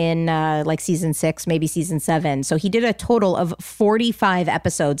episode in like season 6, maybe season 7. So he did a total of 45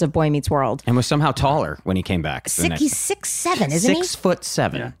 episodes of Boy Meets World, and was somehow taller when he came back. He's 6'7", isn't he?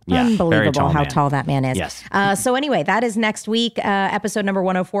 6'7". Yeah. Unbelievable how tall that man is. Yes. So anyway, that is next week. Episode number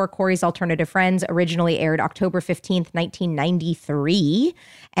 104, Corey's Alternative Friends, originally aired October 15th, 1993.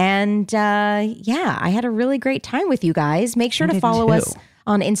 And I had a really great time with you guys. Make sure to follow us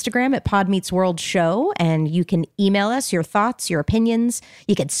on Instagram at Pod Meets World Show, and you can email us your thoughts, your opinions.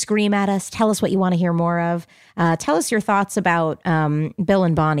 You can scream at us, tell us what you want to hear more of. Tell us your thoughts about Bill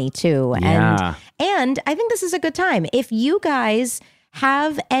and Bonnie too. Yeah. And I think this is a good time. If you guys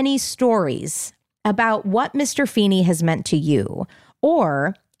have any stories about what Mr. Feeney has meant to you,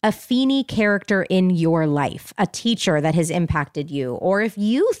 or a Feeney character in your life, a teacher that has impacted you, or if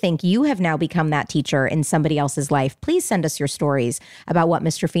you think you have now become that teacher in somebody else's life, please send us your stories about what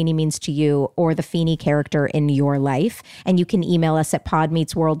Mr. Feeney means to you or the Feeney character in your life. And you can email us at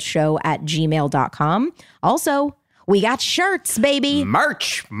podmeetsworldshow@gmail.com. Also, we got shirts, baby.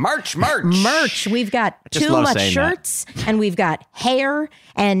 Merch. We've got too much shirts, and we've got hair,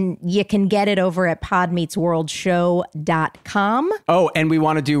 and you can get it over at podmeetsworldshow.com. Oh, and we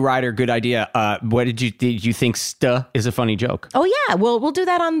want to do Ryder. Good idea. What did you think "sta" is a funny joke? Oh yeah, we'll do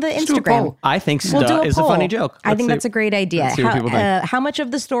that on the Instagram. I think "sta" is a funny joke. I think that's a great idea. Let's see what people think. How much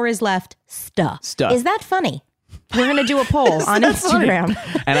of the store is left? Sta. Sta. Is that funny? We're going to do a poll on Instagram.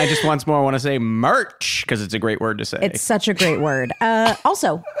 And I just once more want to say merch, because it's a great word to say. It's such a great word.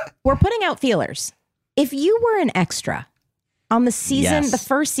 Also, we're putting out feelers. If you were an extra on the season, the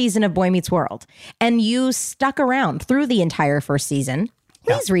first season of Boy Meets World, and you stuck around through the entire first season,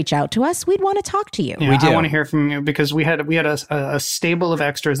 please reach out to us. We'd want to talk to you. Yeah, I want to hear from you, because we had a stable of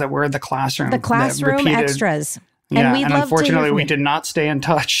extras that were in the classroom. The classroom extras. Yeah, and unfortunately, we did not stay in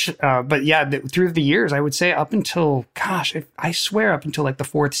touch. But yeah, through the years, I would say up until, I swear up until like the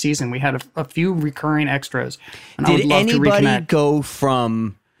fourth season, we had a few recurring extras. And did anybody go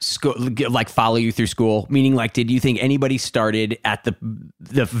from school, like follow you through school? Meaning, like, did you think anybody started at the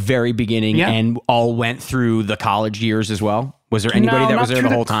very beginning and all went through the college years as well? Was there anybody that was there the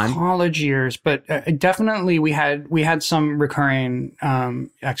whole time? College years, but definitely we had some recurring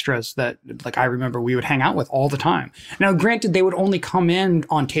extras that, like, I remember we would hang out with all the time. Now, granted, they would only come in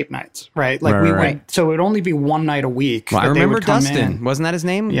on tape nights, right? Like went, so it would only be one night a week. Well, I remember Dustin. Wasn't that his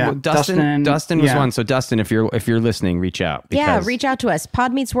name? Yeah, Dustin was one. So Dustin, if you're listening, reach out. Reach out to us.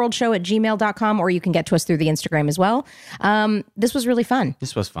 podmeetsworldshow@gmail.com, or you can get to us through the Instagram as well. This was really fun.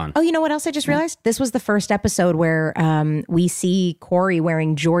 This was fun. Oh, you know what else I just realized? This was the first episode where we see Corey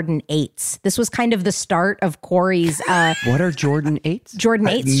wearing Jordan 8s. This was kind of the start of Corey's what are Jordan 8s? Jordan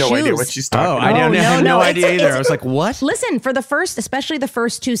 8s shoes. No idea what she's talking about. I had no idea either. I was like, what? Listen, for especially the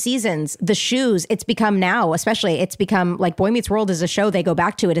first two seasons, the shoes, it's become like Boy Meets World is a show they go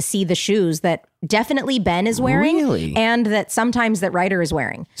back to see the shoes that definitely Ben is wearing and that sometimes that Ryder is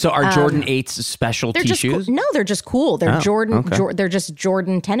wearing. So are Jordan 8s specialty shoes? No, they're just cool. They're they're just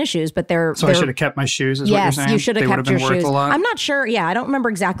Jordan tennis shoes, but they're I should have kept my shoes, is what you're saying? Yes, you should have kept your shoes. I'm not sure. Yeah, I don't remember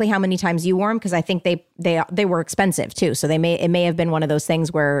exactly how many times you wore them, because I think they were expensive too. So it may have been one of those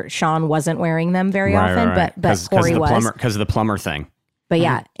things where Sean wasn't wearing them very often, but Corey was. Because of the plumber thing. But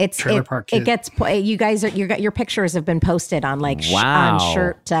yeah, it gets, you guys your pictures have been posted on like on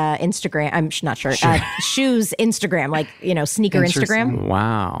shirt Instagram. I'm not shirt shoes Instagram, like sneaker Instagram.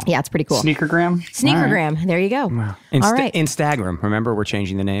 Wow. Yeah, it's pretty cool. Sneakergram. Right. There you go. Wow. All right. Instagram. Remember, we're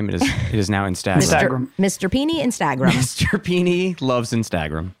changing the name. It is now Instagram. Mr. Peeny Instagram. Mr. Peeny loves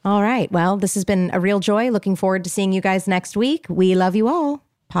Instagram. All right. Well, this has been a real joy. Looking forward to seeing you guys next week. We love you all.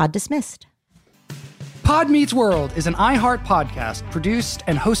 Pod dismissed. Pod Meets World is an iHeart podcast produced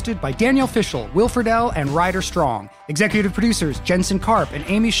and hosted by Danielle Fishel, Will Friedle, and Ryder Strong. Executive producers Jensen Karp and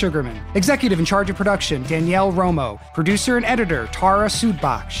Amy Sugarman. Executive in charge of production Danielle Romo. Producer and editor Tara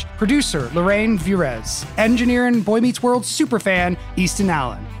Sudbach. Producer Lorraine Virez. Engineer and Boy Meets World superfan Easton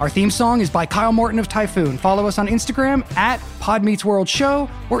Allen. Our theme song is by Kyle Morton of Typhoon. Follow us on Instagram @PodMeetsWorldShow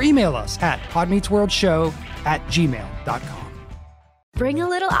or email us at podmeetsworldshow@gmail.com. Bring a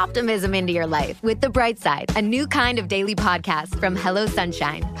little optimism into your life with The Bright Side, a new kind of daily podcast from Hello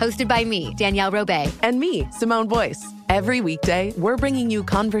Sunshine, hosted by me, Danielle Robay. And me, Simone Boyce. Every weekday, we're bringing you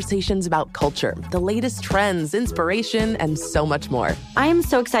conversations about culture, the latest trends, inspiration, and so much more. I am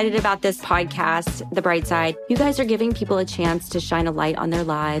so excited about this podcast, The Bright Side. You guys are giving people a chance to shine a light on their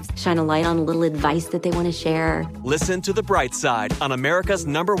lives, shine a light on a little advice that they want to share. Listen to The Bright Side on America's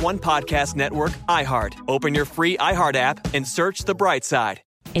 #1 podcast network, iHeart. Open your free iHeart app and search The Bright Side.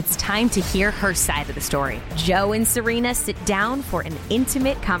 It's time to hear her side of the story. Joe and Serena sit down for an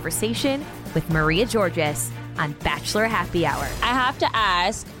intimate conversation with Maria Georgas on Bachelor Happy Hour. I have to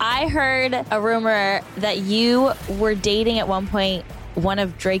ask, I heard a rumor that you were dating at one point one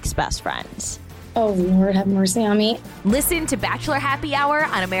of Drake's best friends. Oh, Lord, have mercy on me. Listen to Bachelor Happy Hour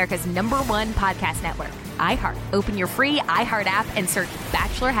on America's #1 podcast network, iHeart. Open your free iHeart app and search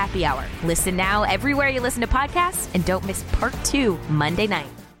Bachelor Happy Hour. Listen now everywhere you listen to podcasts, and don't miss part 2 Monday night.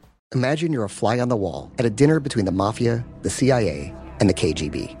 Imagine you're a fly on the wall at a dinner between the Mafia, the CIA, and the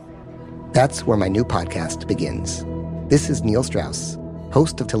KGB. That's where my new podcast begins. This is Neil Strauss,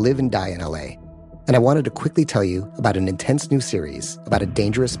 host of To Live and Die in LA, and I wanted to quickly tell you about an intense new series about a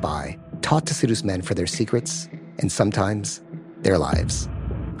dangerous spy taught to seduce men for their secrets and sometimes their lives.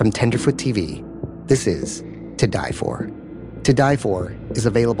 From Tenderfoot TV, this is To Die For. To Die For is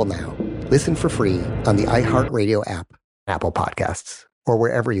available now. Listen for free on the iHeartRadio app, Apple Podcasts, or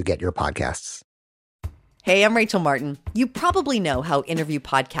wherever you get your podcasts. Hey, I'm Rachel Martin. You probably know how interview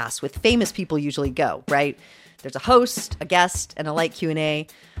podcasts with famous people usually go, right? There's a host, a guest, and a light Q&A.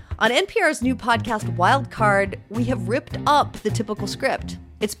 On NPR's new podcast, Wildcard, we have ripped up the typical script.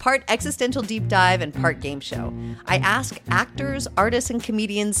 It's part existential deep dive and part game show. I ask actors, artists, and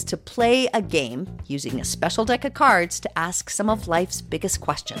comedians to play a game using a special deck of cards to ask some of life's biggest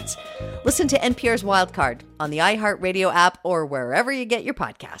questions. Listen to NPR's Wildcard on the iHeartRadio app or wherever you get your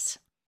podcasts.